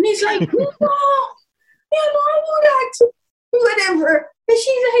 Mm-hmm. And he's like, no, I do that. Whatever. And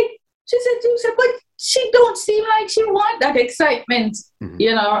she said, but she don't seem like she want that excitement,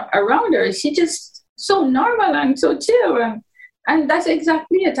 mm-hmm. Around her. She just so normal and so chill. And that's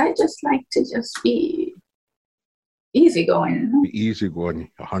exactly it. I just like to just be easygoing. Easygoing,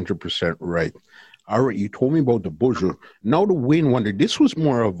 100% right. All right, you told me about the Buju. Now the Wayne Wonder, this was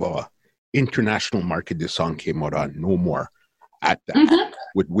more of a international market this song came out on, No More, at that, mm-hmm.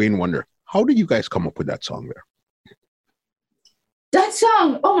 with Wayne Wonder. How did you guys come up with that song there? That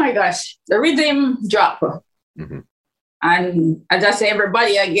song, oh my gosh, the rhythm drop. Mm-hmm. And as I say,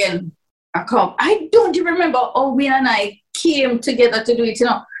 everybody again, I don't remember how Wayne and I came together to do it,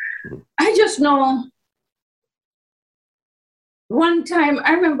 Mm-hmm. I just know one time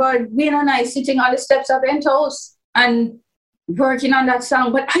I remember Wayne and I sitting on the steps of Penthouse and working on that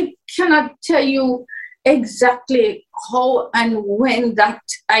song, but I cannot tell you exactly how and when that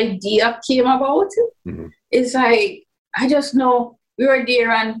idea came about. Mm-hmm. It's like, I just know we were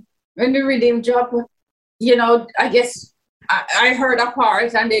there, and when the rhythm dropped, I guess I heard a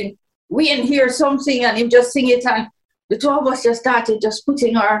part, and then we didn't hear something, and him just sing it, and the two of us just started just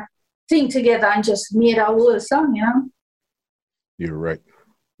putting our thing together and just made our whole song, You're right.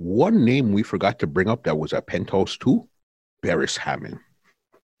 One name we forgot to bring up that was at Penthouse too, Beres Hammond.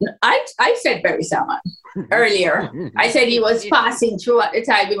 I said Beres Hammond earlier. I said he was passing through at the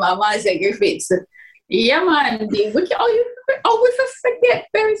time with my Marcia Griffiths. Yeah, man. We forget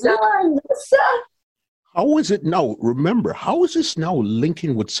Beres Hammond. How is it now? Remember, how is this now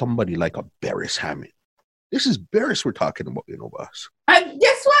linking with somebody like a Beres Hammond? This is Beres we're talking about, boss.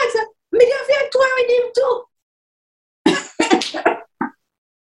 Guess what? Me have tour with him too.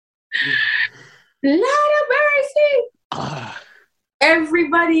 Lot of Beres.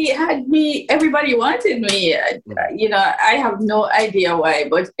 Everybody wanted me. I have no idea why,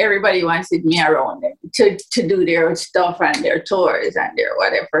 but everybody wanted me around them to do their stuff and their tours and their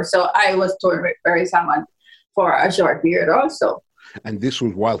whatever. So I was touring with Beres Hammond for a short period also. And this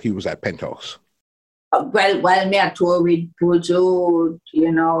was while he was at Penthouse? While me at tour with Buju,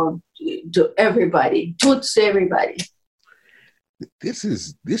 to everybody, Toots everybody. This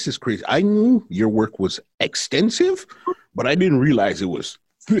is crazy. I knew your work was extensive, but I didn't realize it was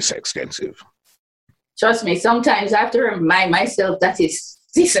this extensive. Trust me, sometimes I have to remind myself that it's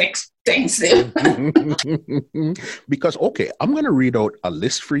this extensive. Because, okay, I'm going to read out a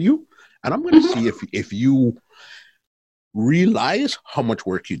list for you, and I'm going to see if you realize how much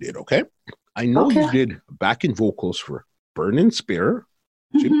work you did, okay? I know you did backing vocals for Burning Spear,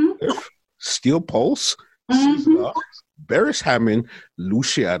 Jim Cliff, Steel Pulse, Sizzla, Beres Hammond,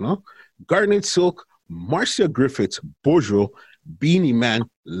 Luciana, Garnet Silk, Marcia Griffiths, Buju, Beenie Man,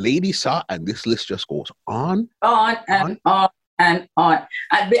 Lady Saw, and this list just goes on. And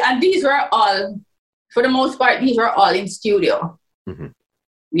these were all, for the most part, these were all in studio. Mm-hmm.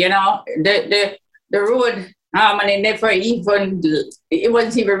 The road harmony never even, it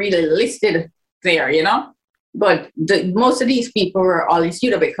wasn't even really listed there, But most of these people were all in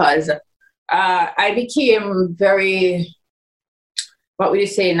studio because I became very, what would you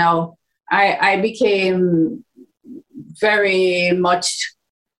say now? I became very much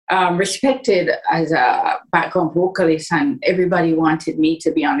respected as a background vocalist, and everybody wanted me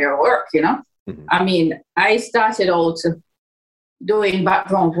to be on their work, Mm-hmm. I mean, I started out doing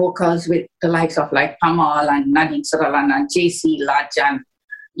background vocals with the likes of like Pamal and Nadine Sutherland and JC Lodge and,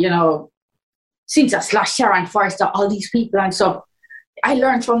 you know, Cynthia Slash, Sharon Forrester, all these people. And so I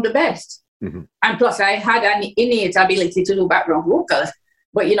learned from the best. Mm-hmm. And plus I had an innate ability to do background vocals.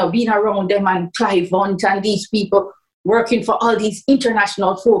 But, you know, being around them and Clive Hunt and these people working for all these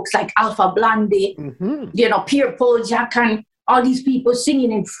international folks like Alpha Blondy, mm-hmm. you know, Pierre Paul Jack and all these people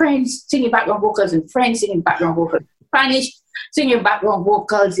singing in French, singing background vocals in French, singing background vocals in Spanish, singing background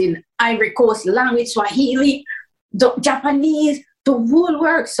vocals in Ivory Coast language, Swahili, the Japanese, the whole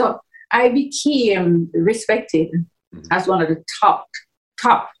work. So I became respected mm-hmm. as one of the top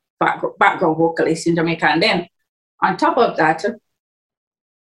background vocalists in Jamaica. And then on top of that,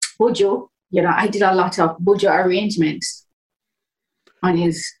 Buju, you know, I did a lot of Buju arrangements on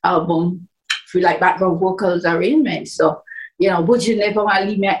his album, for like background vocals arrangements. So, you know, Buju never want to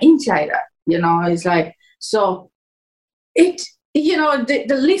leave me an inch either. You know, it's like, so it, you know,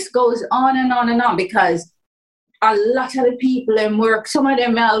 the list goes on and on and on because a lot of the people in work, some of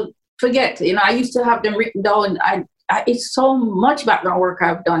them I'll forget. You know, I used to have them written down. It's so much background work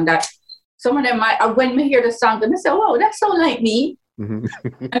I've done that some of them, when we hear the song, and they say, "Whoa, that sounds like me." Mm-hmm.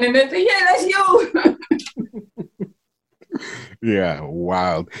 And then they say, "Yeah, that's you." Yeah,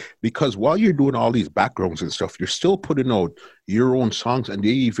 wild. Because while you're doing all these backgrounds and stuff, you're still putting out your own songs, and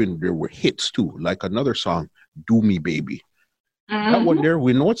there were hits too, like another song, "Do Me Baby." Mm-hmm. That one there,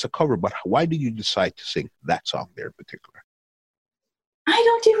 we know it's a cover, but why did you decide to sing that song there in particular? I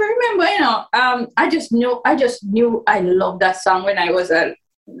don't even remember, you know. I just knew I loved that song when I was a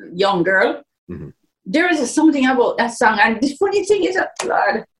young girl. Mm-hmm. There is something about that song, and the funny thing is,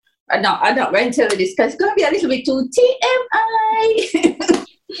 Lord, I'm not going to tell you this because it's going to be a little bit too TMI.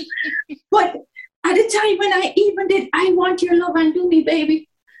 But at the time when I even did "I Want Your Love" and "Do Me Baby,"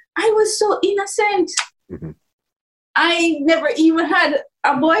 I was so innocent. Mm-hmm. I never even had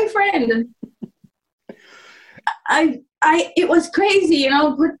a boyfriend. It was crazy, you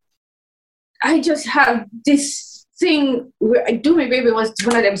know, but I just have this thing where "Do Me Baby" was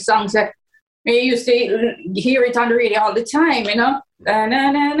one of them songs that you used to hear it on the radio all the time, you know. Na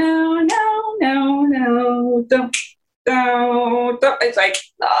na na no no no no. It's like,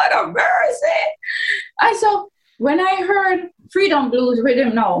 Lord of mercy. And so when I heard "Freedom Blues"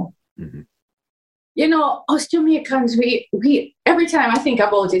 Rhythm Now, mm-hmm. you know, us Jamaicans, we every time I think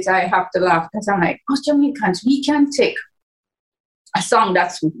about it, I have to laugh because I'm like, us Jamaicans, we can take a song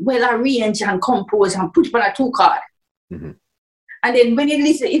that's well arranged and composed and put it on a 2-card. Mm-hmm. And then when you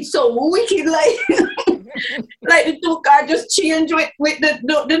listen, it's so wicked, like like the 2-card just change with the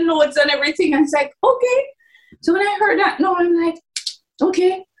notes and everything. And it's like, okay. So when I heard that, no, I'm like,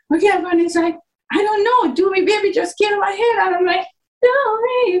 okay. And it's like, I don't know, "Do Me Baby" just came in my head. And I'm like, "Do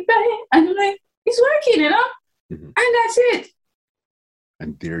me, baby." And I'm like, it's working, you know? Mm-hmm. And that's it.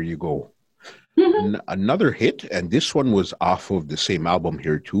 And there you go. Mm-hmm. Another hit, and this one was off of the same album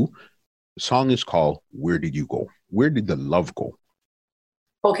here too. The song is called "Where Did You Go?" Where did the love go?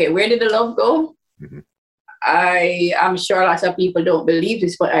 Okay, where did the love go? Mm-hmm. I'm sure a lot of people don't believe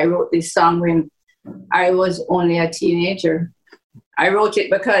this, but I wrote this song when I was only a teenager. I wrote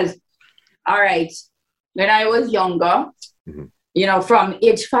it because, all right, when I was younger, mm-hmm. you know, from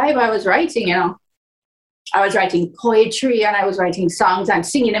age 5, I was writing, you know. I was writing poetry and I was writing songs and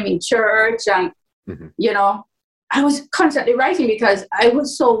singing them in church. And, mm-hmm. you know, I was constantly writing because I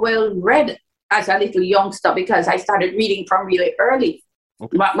was so well read as a little youngster because I started reading from really early.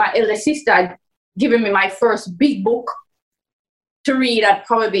 Okay. My elder sister had given me my first big book to read at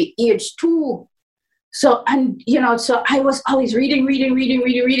probably age 2. So, and, you know, so I was always reading.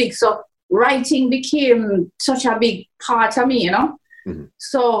 So writing became such a big part of me, you know. Mm-hmm.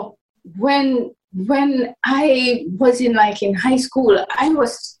 So when I was in high school, I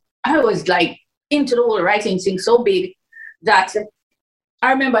was like into the whole writing thing so big that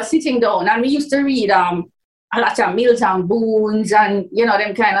I remember sitting down and we used to read a lot of Mills and Boons and, you know,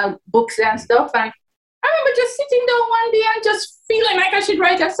 them kind of books and stuff. And I remember just sitting down one day and just feeling like I should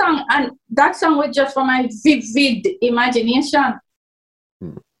write a song. And that song was just from my vivid imagination.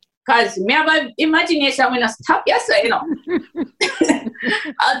 Because me have an imagination when I stop, yes, you know.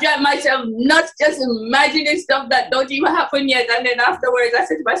 I'll drive myself nuts just imagining stuff that don't even happen yet. And then afterwards I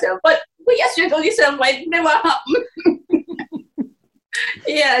said to myself, but yesterday told yourself it never happened.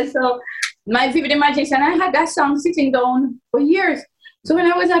 Yeah, so my vivid imagination, I had that song sitting down for years. So when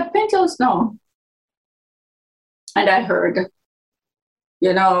I was at Penthouse now, and I heard,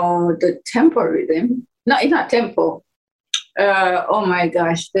 you know, the tempo rhythm. No, it's not tempo. Oh my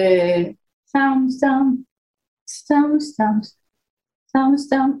gosh, the sound.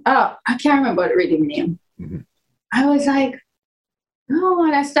 Oh, I can't remember the rhythm name. Mm-hmm. I was like, Oh,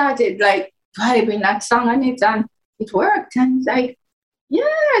 and I started like vibing that song on it, and it worked. And it's like,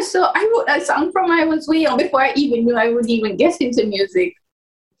 yeah, so I wrote that song from I was way young before I even knew I would even get into music.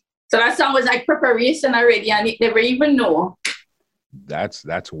 So that song was like preparation already, and it never even know.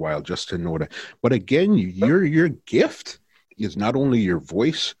 That's wild just to know that. But again, your gift is not only your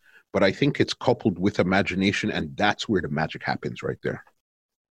voice, but I think it's coupled with imagination, and that's where the magic happens right there.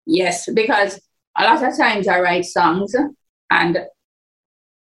 Yes, because a lot of times I write songs and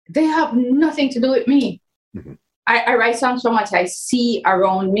they have nothing to do with me. Mm-hmm. I write songs from what I see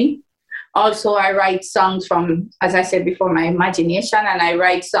around me. Also, I write songs from, as I said before, my imagination, and I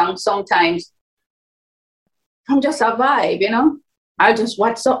write songs sometimes from just a vibe, you know. I'll just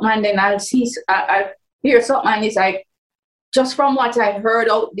watch something and then I'll hear something and it's like, just from what I heard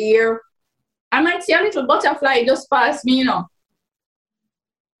out there, I might see a little butterfly just pass me, you know.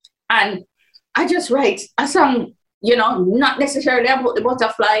 And I just write a song, you know, not necessarily about the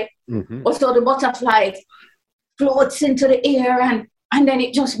butterfly, mm-hmm. but so the butterfly floats into the air and then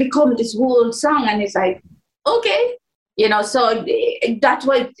it just becomes this whole song, and it's like, okay, you know, so that's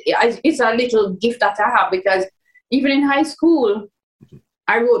what it's a little gift that I have, because even in high school,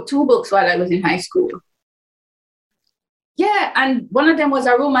 I wrote 2 books while I was in high school. Yeah, and one of them was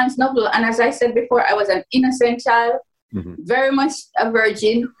a romance novel, and as I said before, I was an innocent child, mm-hmm. very much a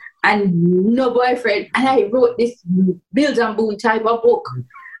virgin, and no boyfriend, and I wrote this Bills and Boone type of book,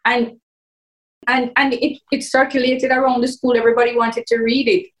 and it circulated around the school. Everybody wanted to read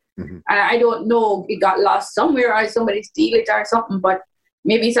it. Mm-hmm. And I don't know, it got lost somewhere or somebody steal it or something, but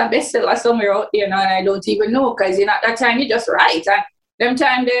maybe it's a bestseller somewhere out there, you know, and I don't even know, because, you know, at that time you just write. And them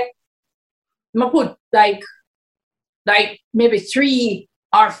time I put like maybe 3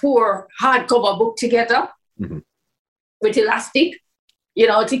 or 4 hardcover book together, mm-hmm. with elastic, you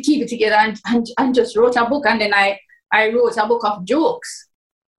know, to keep it together, and just wrote a book. And then I wrote a book of jokes,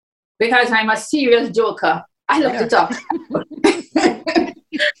 because I'm a serious joker. I love to talk.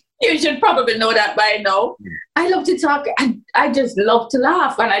 You should probably know that by now. I love to talk, and I just love to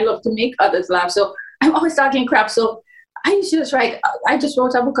laugh, and I love to make others laugh. So I'm always talking crap. So I used to just write. I just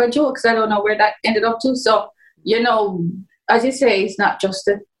wrote a book of jokes. I don't know where that ended up to. So, you know, as you say, it's not just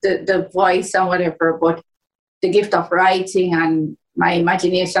the voice and whatever, but the gift of writing and my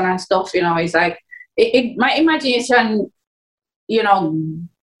imagination and stuff. You know, it's like my imagination, you know,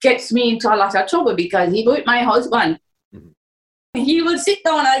 gets me into a lot of trouble, because even with my husband, mm-hmm. he would sit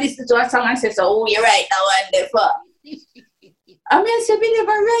down and listen to a song and say, "So, oh, you're right now and therefore." I mean, I said, "We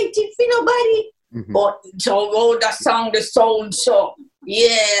never write it for nobody." Mm-hmm. But so, oh, the song, the sound, so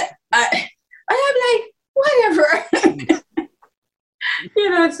yeah. I am like, whatever. You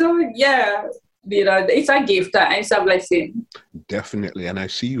know, so yeah, you know, it's a gift and it's a blessing. Definitely. And I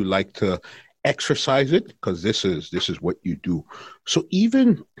see you like to exercise it, because this is what you do. So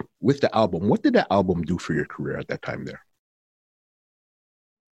even with the album, what did the album do for your career at that time there?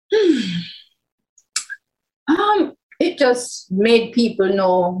 It just made people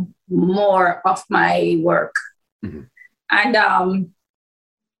know more of my work. Mm-hmm. And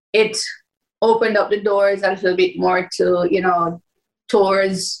it opened up the doors a little bit more to, you know,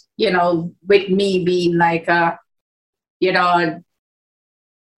 tours, you know, with me being like you know,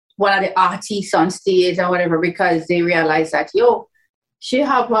 one of the artists on stage or whatever, because they realized that, she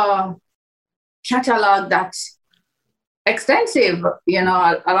have a catalog that's extensive. You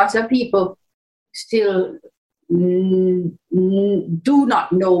know, a lot of people still do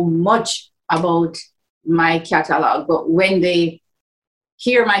not know much about my catalog, but when they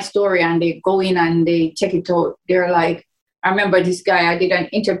hear my story and they go in and they check it out, they're like, I remember this guy, I did an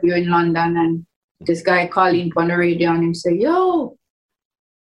interview in London, and this guy called in on the radio and he said, "Yo,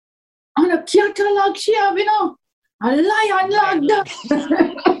 on a catalog she have, you know, a lion locked up."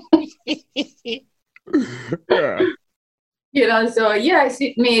 You know, so yes,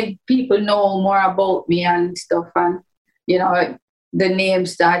 it made people know more about me and stuff, and you know, the name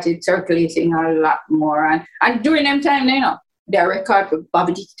started circulating a lot more, and during them time, you know, they record for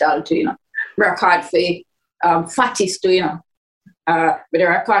Bobby Digital too, you know, record for Fatis too, you know, but they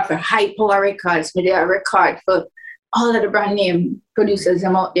record for High Power Records, but they record for all of the brand name producers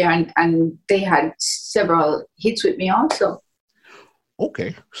I'm out there, and they had several hits with me also.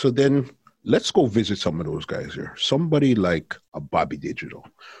 Okay, so then let's go visit some of those guys here. Somebody like a Bobby Digital.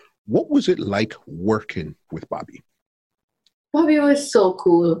 What was it like working with Bobby? Bobby was so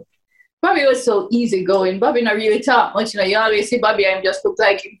cool. Bobby was so easygoing. Bobby not really talk much. You know, you always see Bobby, I'm just look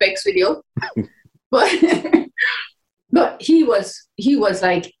like he vex with you. But he was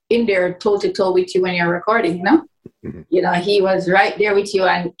like in there toe to toe with you when you're recording, you know? Mm-hmm. You know, he was right there with you,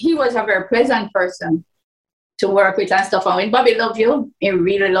 and he was a very pleasant person to work with and stuff. And when Bobby loved you, he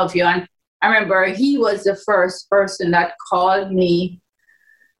really loved you. And I remember he was the first person that called me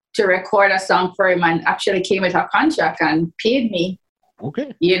to record a song for him and actually came with a contract and paid me.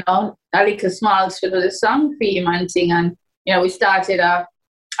 Okay. You know, a little small to do the song for him and thing. And, you know, we started a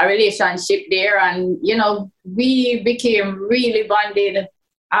relationship there, and, you know, we became really bonded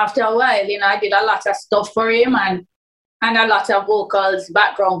after a while. You know, I did a lot of stuff for him and a lot of vocals,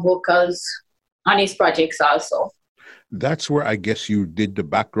 background vocals on his projects also. That's where I guess you did the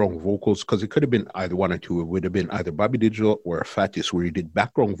background vocals, because it could have been either one or two. It would have been either Bobby Digital or Fatis, where you did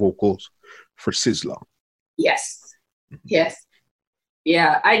background vocals for Sizzla. Yes. Yes.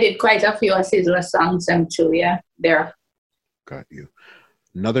 Yeah, I did quite a few Sizzla songs too. Yeah, there. Got you.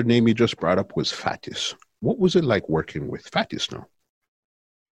 Another name you just brought up was Fatis. What was it like working with Fatis now?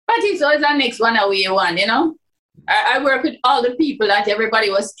 Fatis was the next one away one, you know. I work with all the people that everybody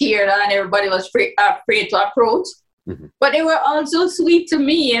was scared and everybody was afraid to approach. Mm-hmm. But they were all so sweet to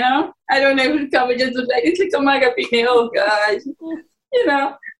me, you know. I don't know if it come and just look like this little maga picnic. Oh gosh, you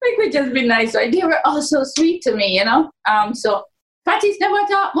know, like we just be nice. Right? They were all so sweet to me, you know. So Fatis never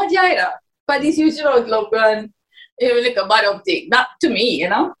talked much either. Fatis used to look and it was like a bad uptake, not to me, you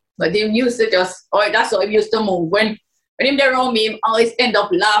know. But they used to just, that's how he used to move. When him there around me, he always end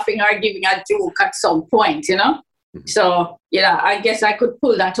up laughing or giving a joke at some point, you know. Mm-hmm. So yeah, I guess I could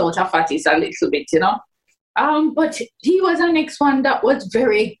pull that out of Fatis a little bit, you know. But he was the next one that was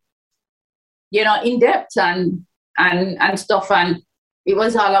very, you know, in depth and stuff, and it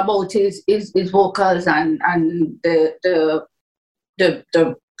was all about his vocals and the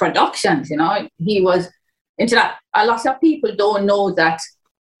productions, you know. He was into that. A lot of people don't know that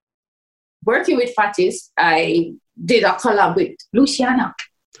working with Fatis, I did a collab with Luciana,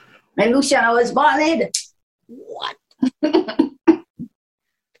 and Luciana was bald. What?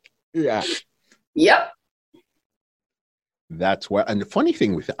 Yeah. Yep. That's why. And the funny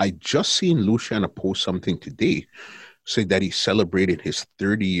thing with it, I just seen Luciana post something today, say that he celebrated his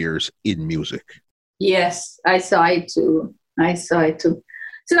 30 years in music. Yes, I saw it too.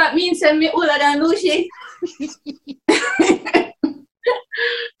 So that means I'm older than Lucy.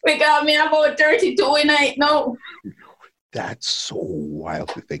 Because me about 32 in night now. That's so wild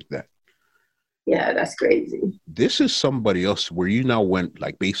to think that. Yeah, that's crazy. This is somebody else where you now went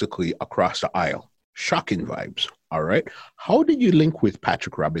like basically across the aisle. Shocking Vibes. All right. How did you link with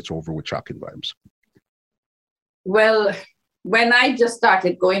Patrick Roberts over with Shocking Vibes? Well, when I just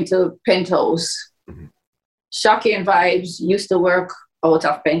started going to Penthouse, mm-hmm. Shocking Vibes used to work out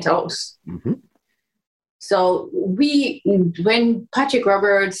of Penthouse. Mm-hmm. So when Patrick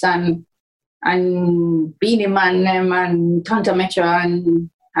Roberts and Beanie Man and Tonto Metro and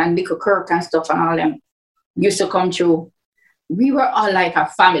Nico Kirk and stuff and all them used to come through, we were all like a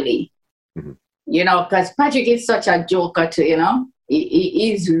family. Mm-hmm. You know, because Patrick is such a joker too, you know.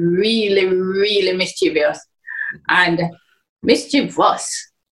 He is really, really mischievous. And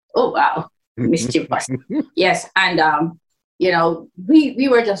mischievous. Oh, wow. Mischievous. Yes. And, you know, we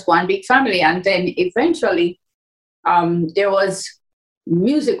were just one big family. And then eventually there was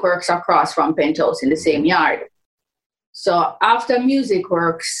Music Works across from Penthouse in the same yard. So after Music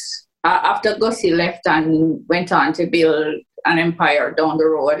Works, after Gussie left and went on to build an empire down the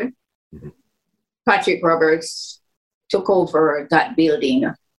road, mm-hmm. Patrick Roberts took over that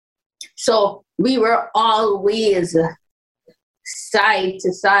building. So we were always side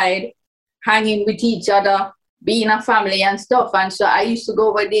to side, hanging with each other, being a family and stuff. And so I used to go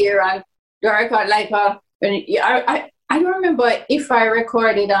over there and record like I don't remember if I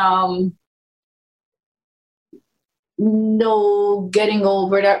recorded No Getting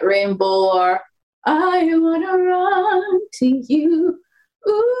Over That Rainbow or I Wanna Run to You.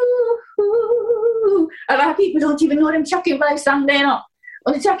 Ooh, ooh. A lot of people don't even know them Shocking Vibes song they know.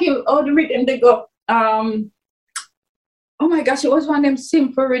 Or the rhythm they go, oh my gosh, it was one of them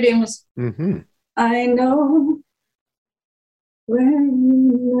simple rhythms. Mm-hmm. I know when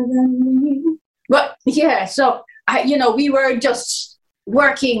you look at me. But yeah, so we were just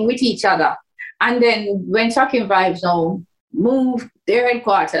working with each other. And then when Shocking Vibes now moved their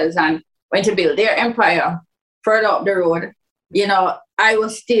headquarters and went to build their empire further up the road, you know, I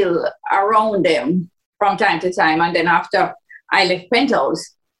was still around them from time to time. And then after I left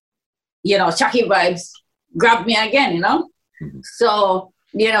Penthouse, you know, Shocking Vibes grabbed me again, you know. Mm-hmm. So,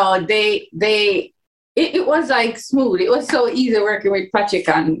 you know, it was like smooth. It was so easy working with Patrick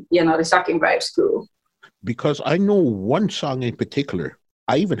and, you know, the Shocking Vibes crew. Because I know one song in particular,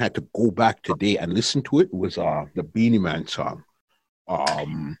 I even had to go back today and listen to it, was the Beanie Man song.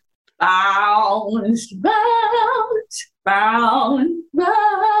 Bounce, bounce, bounce,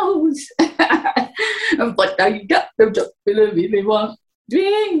 bounce. But I got them just really want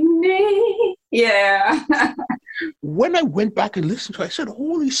me. Yeah. When I went back and listened to it, I said,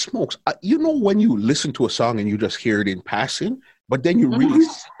 holy smokes. You know, when you listen to a song and you just hear it in passing, but then you really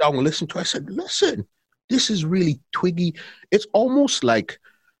sit down and listen to it, I said, listen, this is really twiggy. It's almost like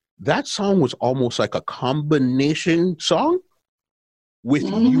that song was almost like a combination song with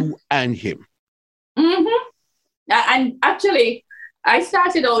you and him. And actually, I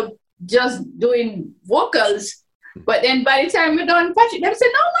started out just doing vocals, but then by the time we're done, Patrick, they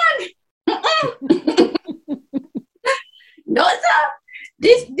said, no, man. No, sir.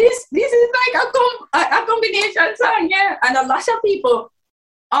 This is like a combination song, yeah. And a lot of people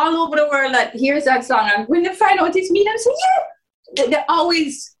all over the world that hears that song, and when they find out it's me, they say, yeah. They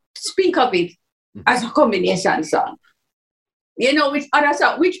always speak of it as a combination song. You know, which other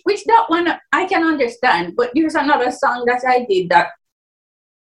song, which that one I can understand, but there's another song that I did that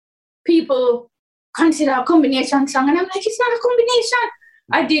people consider a combination song, and I'm like, it's not a combination.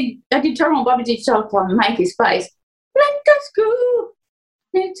 I did Tyrone Bobby G. Shaw from Mikey Spice. Let us go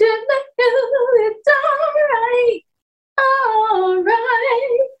into the new, it's all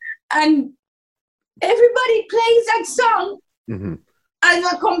right. And everybody plays that song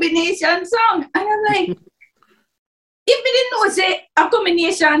as a combination song. And I'm like, if we didn't know say a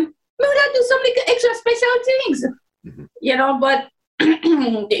combination, we would have do some like extra special things. You know, but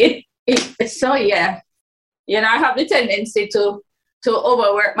so yeah. You know, I have the tendency to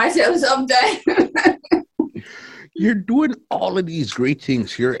overwork myself sometimes. You're doing all of these great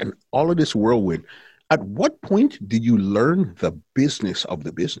things here and all of this whirlwind. At what point did you learn the business of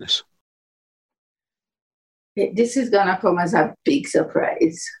the business? This is going to come as a big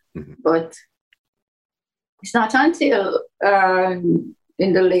surprise, but it's not until in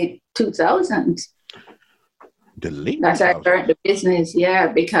the late 2000s that I learned the business, yeah,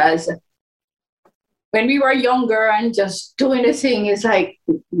 because when we were younger and just doing the thing, it's like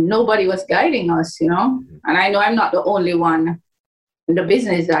nobody was guiding us, you know? And I know I'm not the only one in the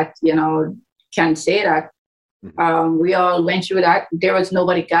business that, you know, can say that. We all went through that. There was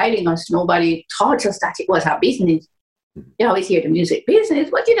nobody guiding us. Nobody taught us that it was our business. You always hear the music business,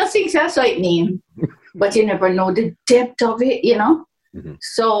 but you don't think that's what it means. But you never know the depth of it, you know?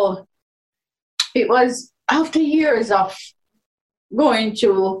 So it was after years of going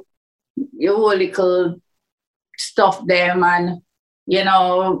through your whole little stuff them and, you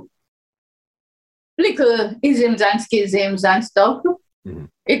know, little isms and schisms and stuff.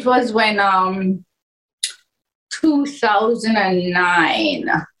 It was when 2009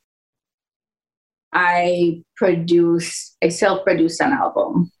 I self-produced an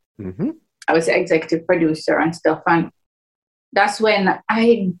album. I was the executive producer and stuff, and that's when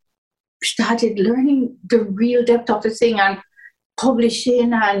I started learning the real depth of the thing and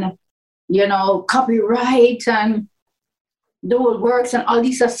publishing and, you know, copyright and the whole works and all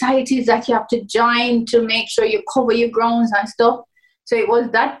these societies that you have to join to make sure you cover your grounds and stuff. So it was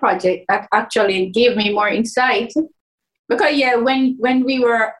that project that actually gave me more insight. Because, yeah, when we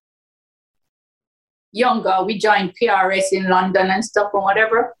were younger, we joined PRS in London and stuff and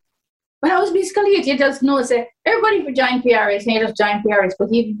whatever. But I was basically it. You just know, say, everybody for join PRS, and you just join PRS,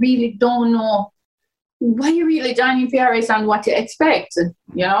 but you really don't know why you really joining PRS and what to expect,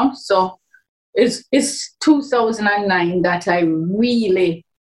 you know? So it's 2009 that I really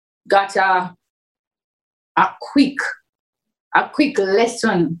got a quick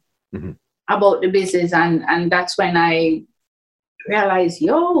lesson about the business, and that's when I realized,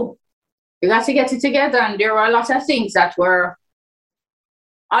 you got to get it together. And there were a lot of things that were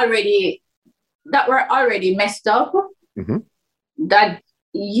already messed up that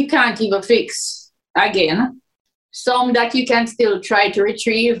you can't even fix again. Some that you can still try to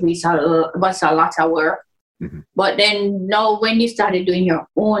retrieve, was a lot of work. But then now when you started doing your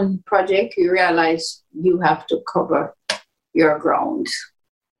own project, you realize you have to cover your ground.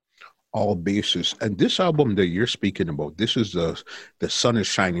 All bases. And this album that you're speaking about, this is the Sun is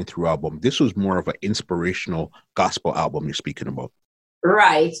Shining Through album. This was more of an inspirational gospel album you're speaking about.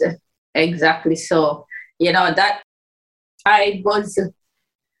 Right. Exactly. So, you know, that I was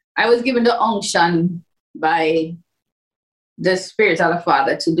given the unction by the Spirit of the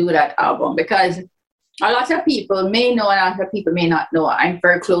Father to do that album, because a lot of people may know and a lot of people may not know I'm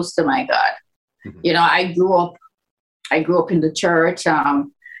very close to my God. You know, I grew up in the church.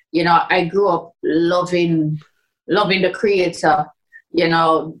 You know, I grew up loving the Creator, you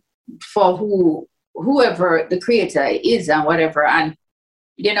know, for whoever the Creator is and whatever. And,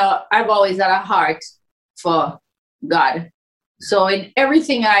 you know, I've always had a heart for God. So in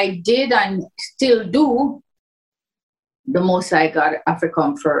everything I did and still do, the Most High God have to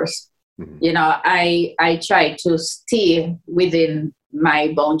come first. You know, I try to stay within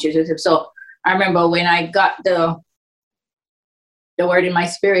my boundaries. So I remember when I got the word in my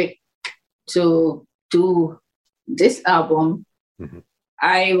spirit to do this album,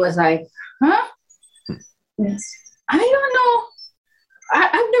 I was like, huh? I don't know.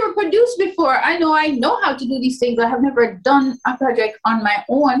 I've never produced before. I know how to do these things, but I have never done a project on my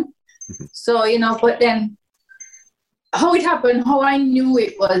own. So, you know, but then how it happened, how I knew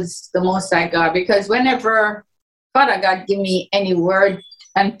it was the Most High God, because whenever Father God give me any word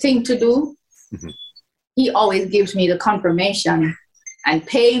and thing to do, he always gives me the confirmation and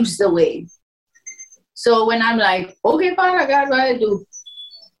paves the way. So when I'm like, okay, Father God, what I do?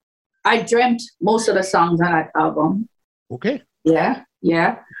 I dreamt most of the songs on that album. Okay. Yeah.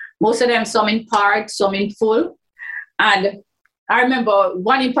 Most of them, some in part, some in full. And I remember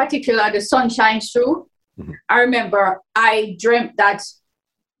one in particular, The Sun Shines Through. I remember I dreamt that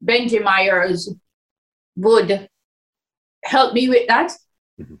Benji Myers would help me with that.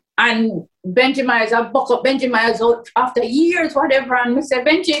 And Benji Myers, I buck up Benji Myers out after years, whatever, and I said,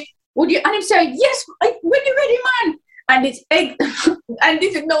 Benji, would you? And he said, yes, when you ready, man. And it's and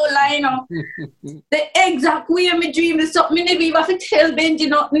this is no lie, you know. The exact way of my dream is something I never even have to tell Benji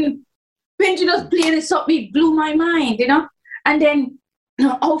nothing. Benji just playing it something, it blew my mind, you know. And then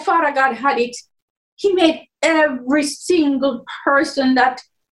how Father God had it, he made every single person that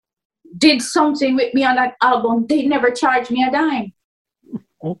did something with me on that album, they never charged me a dime.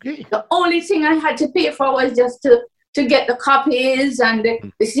 Okay. The only thing I had to pay for was just to get the copies and the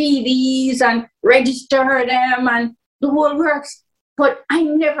CDs and register them and the whole works. But I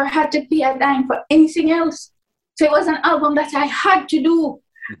never had to pay a dime for anything else. So it was an album that I had to do.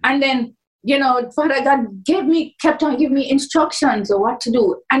 And then, you know, Father God kept on giving me instructions of what to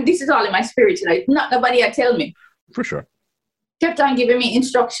do. And this is all in my spirit, like not nobody had tell me. For sure. Kept on giving me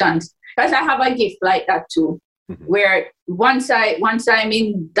instructions. Because I have a gift like that too. Where once I'm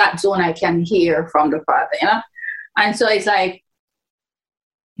in that zone, I can hear from the Father, you know? And so it's like,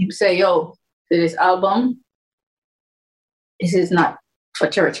 you say, yo, this album, this is not for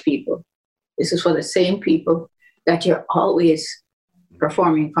church people. This is for the same people that you're always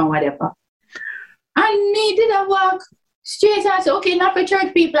performing from, whatever. And me did a walk straight and say, okay, not for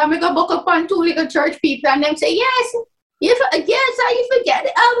church people. I'm going to book up on 2 little church people. And them say, yes, you forget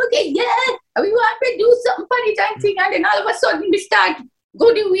the album, okay, yeah. And we want to do something funny type thing. And then all of a sudden we start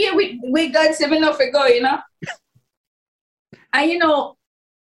go the way with God said enough to go, you know. And you know,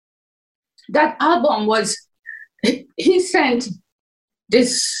 that album was, he sent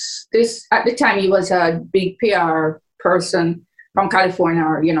this at the time he was a big PR person from California,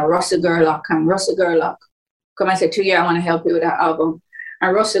 you know, Russell Gerlach. And Russell Gerlach come and said, I want to help you with that album.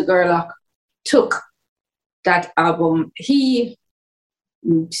 And Russell Gerlach took that album. He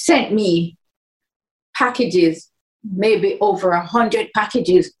sent me packages, maybe over 100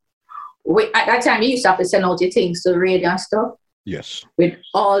 packages. At that time, he used to have to send out your things to the radio and stuff. Yes. With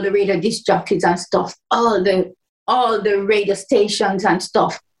all the radio disc jockeys and stuff, all the radio stations and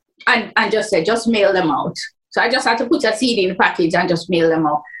stuff. And just said, just mail them out. So I just had to put a CD in the package and just mail them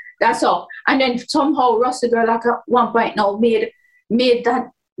out. That's all. And then somehow Russell Gerlach at one point now made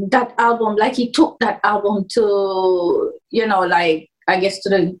that album, like he took that album to, you know, like, I guess to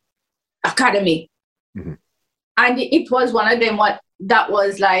the Academy. And it was one of them that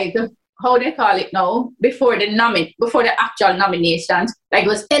was like, how they call it now, before the actual nominations, like it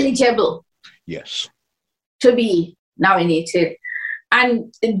was eligible. Yes. To be nominated.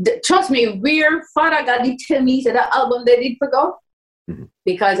 And trust me, where Father God did tell me that album they did forgo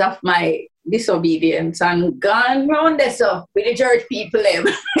because of my disobedience and gone round there so with the church people.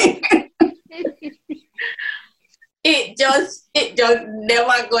 It just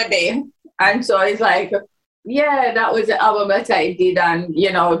never go there. And so it's like, yeah, that was the album that I did. And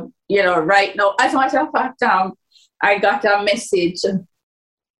you know, right now, as a matter of fact, I got a message.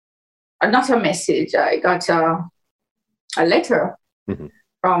 Not a message. I got a letter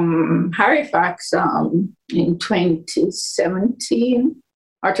from Halifax in 2017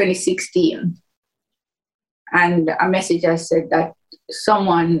 or 2016. And a message that said that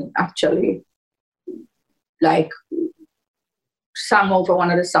someone actually like sang over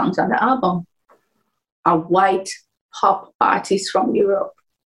one of the songs on the album. A white pop artist from Europe.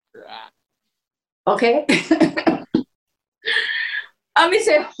 Okay? I mean,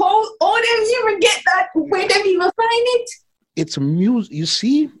 say, how did you even get that? Where did you even find it? It's music. You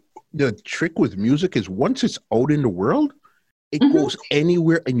see, the trick with music is once it's out in the world, it goes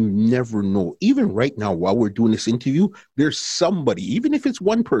anywhere and you never know. Even right now, while we're doing this interview, there's somebody, even if it's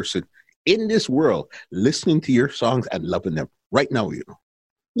one person in this world, listening to your songs and loving them right now, you know.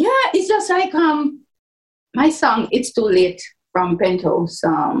 Yeah, it's just like my song "It's Too Late" from Penthouse.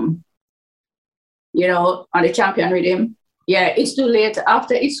 On the Champion Rhythm. Yeah, it's too late.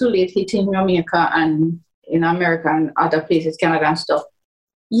 After It's Too Late hitting Jamaica and in America and other places, Canada and stuff.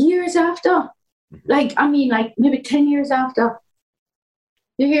 Years after, like maybe 10 years after,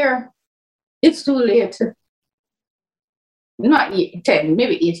 you hear It's Too Late. Not 10,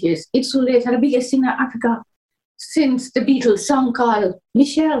 maybe 8 years. It's Too Late. The biggest singer in Africa since the Beatles song called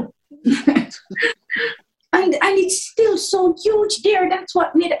Michelle. And it's still so huge there. That's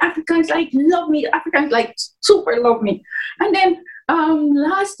what made Africans like love me. The Africans like super love me. And then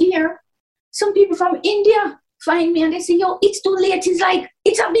last year, some people from India find me and they say, yo, It's Too Late. It's like,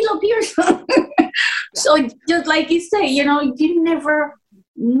 it's a Bill Pierce. So just like you say, you never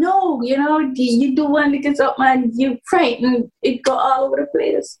know, you do one because something and you frighten, it go all over the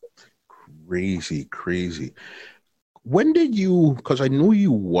place. Crazy. When did you, because I know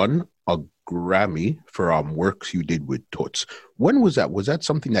you won a Grammy for works you did with Toots. When was that? Was that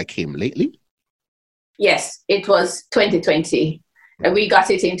something that came lately? Yes, it was 2020. We got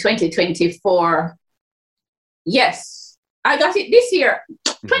it in 2024. Yes, I got it this year,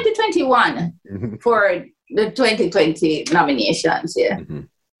 2021, for the 2020 nominations. Yeah.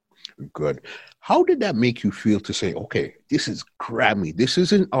 Good. How did that make you feel to say, okay, this is Grammy. This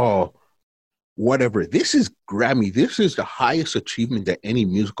isn't whatever. This is Grammy. This is the highest achievement that any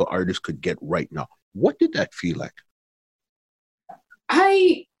musical artist could get right now. What did that feel like?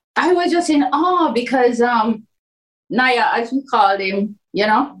 I was just in awe because Naya, as we called him, he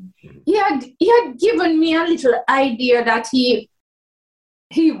had given me a little idea that he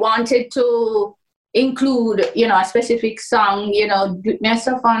wanted to include, a specific song, do me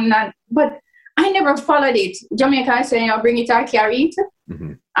stuff on that. But I never followed it. Jamaica saying, bring it or carry it.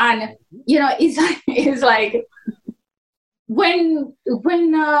 And, it's like when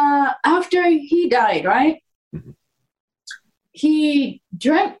after he died, right? He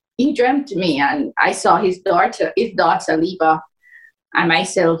dreamt me, and I saw his daughter Liba and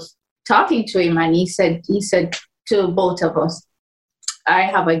myself talking to him, and he said to both of us, I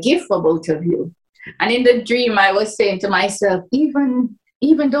have a gift for both of you. And in the dream, I was saying to myself, even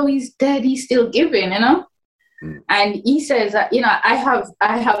though he's dead, he's still giving, And he says that,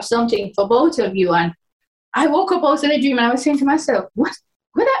 I have something for both of you. And I woke up out of the dream and I was saying to myself, what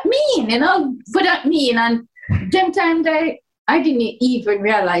that mean? What that mean? And them time that I didn't even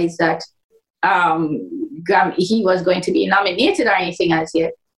realize that he was going to be nominated or anything as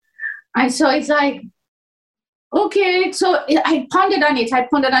yet. And so it's like, okay, so I pondered on it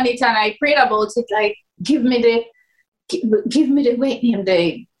and I prayed about it, like, give me the weight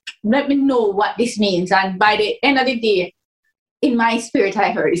name, let me know what this means. And by the end of the day, in my spirit,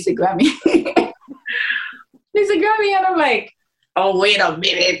 I heard it's a Grammy. It's a Grammy, and I'm like, oh, wait a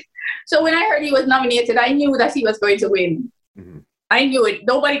minute. So when I heard he was nominated, I knew that he was going to win. I knew it.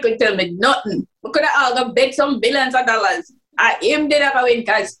 Nobody could tell me nothing. We could have all bet some billions of dollars. I him did have a win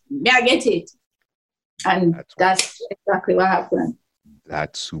because I get it. And that's exactly what happened.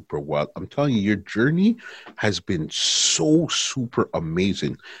 That's super well. I'm telling you, your journey has been so super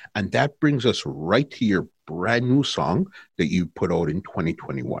amazing. And that brings us right to your brand new song that you put out in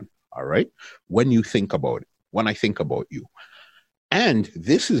 2021. All right. When I think about you. And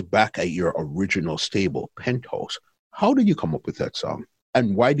this is back at your original stable, Penthouse. How did you come up with that song?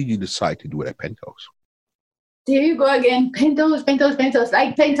 And why did you decide to do it at Penthouse? There you go again. Penthouse,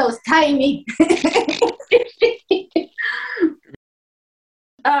 like Penthouse, tie me.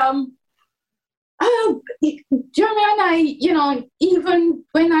 Jeremy and I, even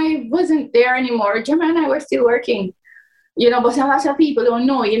when I wasn't there anymore, Jeremy and I were still working, but a lot of people don't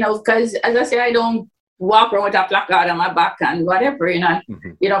know, because as I say, I don't walk around with a placard on my back and whatever,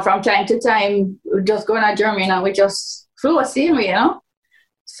 from time to time, just going to Germany and we just flew same way,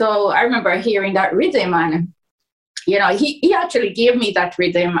 So I remember hearing that rhythm and, he actually gave me that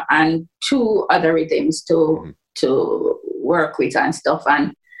rhythm and 2 other rhythms to work with and stuff.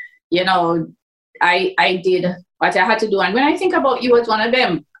 And, I did what I had to do. And when I think about You was one of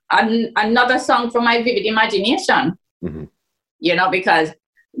them, another song from my vivid imagination, because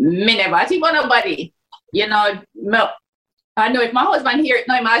me never think about nobody, I know if my husband hear it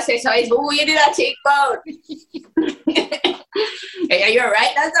now, he might say, so it's who you did that think about? Hey, you're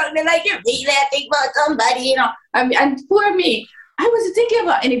right. That's something like you really think about somebody, And for me, I wasn't thinking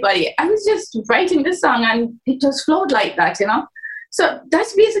about anybody. I was just writing the song and it just flowed like that, So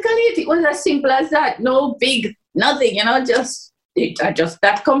that's basically it. It was as simple as that. No big, nothing, just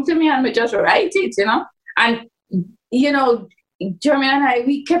that come to me and we just write it, And, Jeremy and I,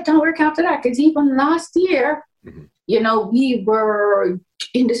 we kept on working after that because even last year, we were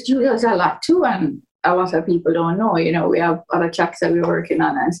in the studios a lot too, and a lot of people don't know, we have other tracks that we're working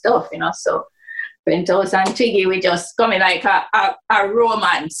on and stuff, so Penthouse and Twiggy, we just coming like a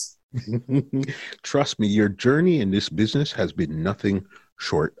romance. Trust me, your journey in this business has been nothing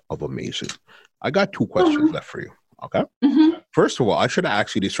short of amazing. I got 2 questions left for you, okay? Mm-hmm. First of all, I should have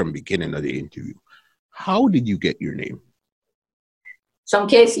asked you this from the beginning of the interview. How did you get your name? Some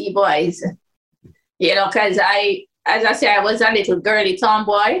KC boys, because as I say, I was a little girly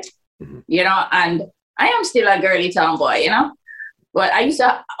tomboy, and I am still a girly tomboy, but I used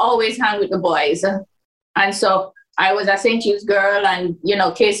to always hang with the boys. And so I was a St. Jude's girl, and,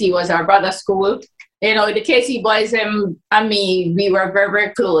 KC was our brother school. The KC boys and me, we were very,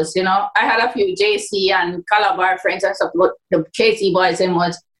 very close, I had a few JC and Calabar friends and stuff, but the KC boys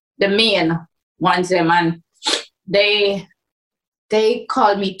was the main ones, and they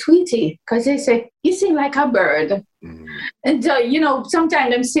called me Tweety because they said, you sing like a bird. Mm-hmm. And so,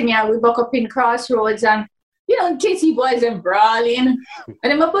 sometimes them see me and we walk up in Crossroads and, KC boys and brawling.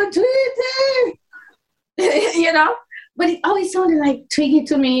 And I'm about Tweety, But it always sounded like Twiggy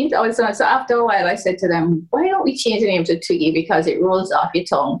to me. So after a while, I said to them, why don't we change the name to Twiggy? Because it rolls off your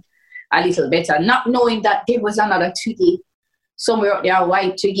tongue a little better. Not knowing that there was another Twiggy somewhere out there,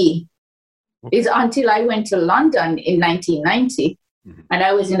 white Twiggy. It's until I went to London in 1990. Mm-hmm. And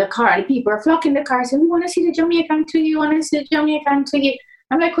I was in the car, and people were flocking the car, saying, we want to see the Jamaican Twiggy, you want to see the Jamaican Twiggy.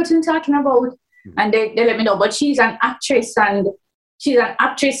 I'm like, what are you talking about? Mm-hmm. And they let me know, but she's an actress and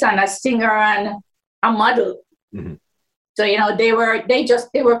a singer and a model. Mm-hmm. So, they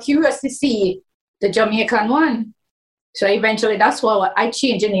were curious to see the Jamaican one. So eventually that's why I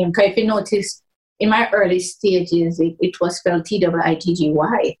changed the name. Because if you notice, in my early stages, it was spelled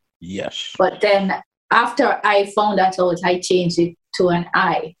Twiggy. Yes. But then after I found that out, I changed it to an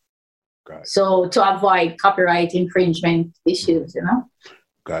I. Got so to avoid copyright infringement issues,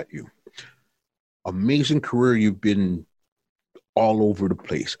 Got you. Amazing career. You've been all over the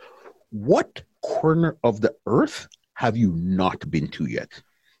place. What corner of the earth have you not been to yet?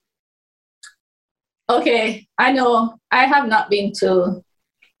 Okay, I know I have not been to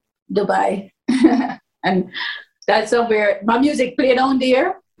Dubai. And that's somewhere my music played on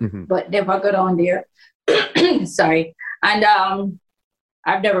there. Mm-hmm. But never got on there. Sorry. And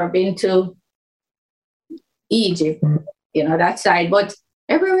I've never been to Egypt, that side. But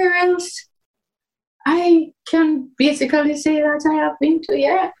everywhere else, I can basically say that I have been to,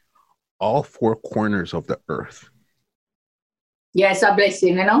 yeah. All 4 corners of the earth. Yes, a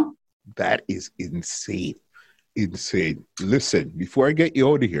blessing, That is insane. Insane. Listen, before I get you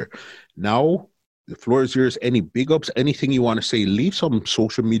out of here, now the floor is yours. Any big ups, anything you want to say, leave some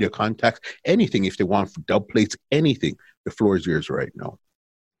social media contacts, anything if they want dub plates, anything. The floor is yours right now.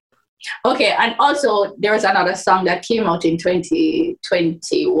 Okay, and also there was another song that came out in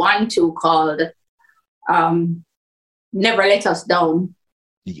 2021 too called Never Let Us Down.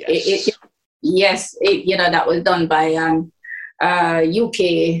 Yes. That was done by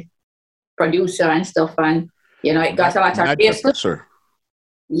UK producer and stuff, and it got a lot of Professor.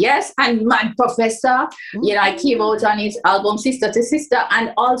 Yes, and Mad Professor, I came out on his album Sister to Sister,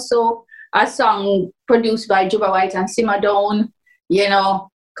 and also a song produced by Juba White and Simmer Down,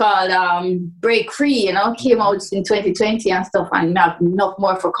 called Break Free, came out in 2020 and stuff, and not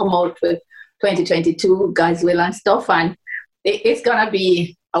more for come out with 2022, God's will and stuff, and it's gonna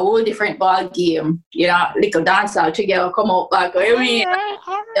be a whole different ball game, little dancer together come out back. Girl, man.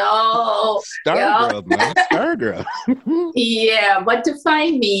 Star girl. Yeah, but to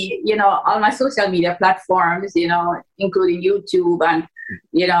find me, on my social media platforms, including YouTube, and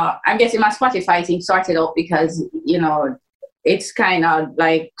I'm getting my Spotify thing sorted out because it's kind of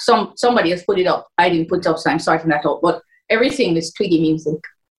like somebody has put it up. I didn't put it up, so I'm sorting that out. But everything is Twiggy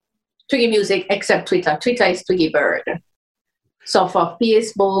Music except Twitter. Twitter is Twiggy Bird. So for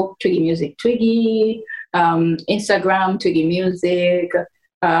Facebook, Twiggy Music Twiggy, Instagram, Twiggy Music,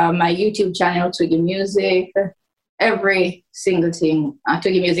 my YouTube channel, Twiggy Music, every single thing,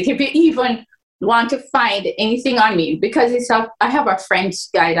 Twiggy Music. If you even want to find anything on me, because I have a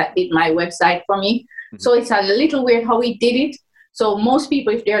French guy that did my website for me, so it's a little weird how he did it. So most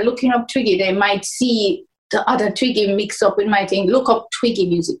people, if they're looking up Twiggy, they might see the other Twiggy mix up with my thing. Look up Twiggy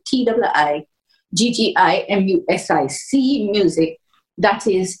Music, TWIGGIMUSIC Music. That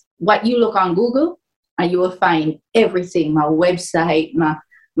is what you look on Google, and you will find everything, my website,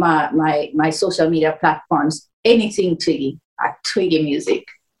 my social media platforms, anything Twiggy at Twiggy Music.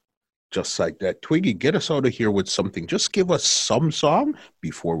 Just like that. Twiggy, get us out of here with something. Just give us some song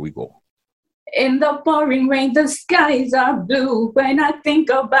before we go. In the pouring rain, the skies are blue when I think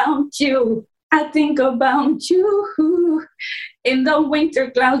about you. I think about you. In the winter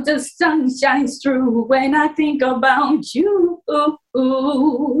clouds, the sun shines through. When I think about you,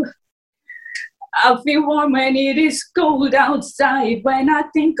 I feel warm when it is cold outside. When I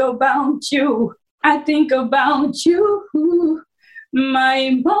think about you, I think about you. My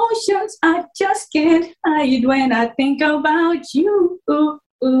emotions I just can't hide when I think about you.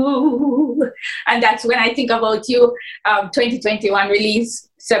 And that's When I Think About You, 2021 release,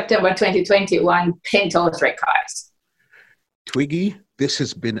 September 2021, Penthouse Records. Twiggy, this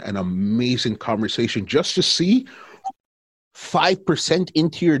has been an amazing conversation. Just to see 5%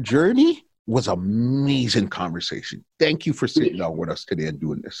 into your journey was amazing conversation. Thank you for sitting down with us today and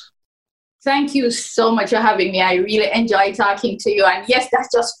doing this. Thank you so much for having me. I really enjoy talking to you. And yes, that's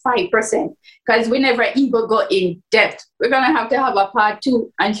just 5%, because we never even go in depth. We're going to have a part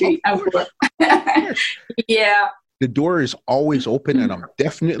 2 and 3 and 4. Yeah. The door is always open, and I'm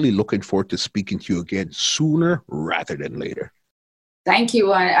definitely looking forward to speaking to you again sooner rather than later. Thank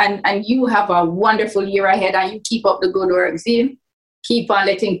you. And you have a wonderful year ahead, and you keep up the good work, Zine. Keep on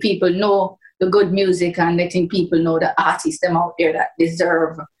letting people know the good music and letting people know the artists them out there that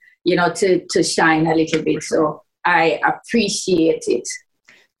deserve, to shine a little bit. So I appreciate it.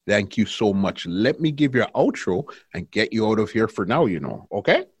 Thank you so much. Let me give you an outro and get you out of here for now,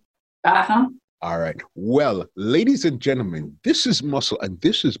 okay? Uh-huh. All right. Well, ladies and gentlemen, this is Muscle, and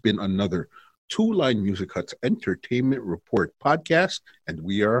this has been another Two Line Music Hut's Entertainment Report podcast, and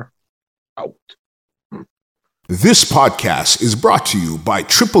we are out. This podcast is brought to you by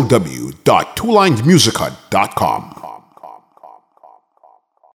www.twolinedmusichut.com.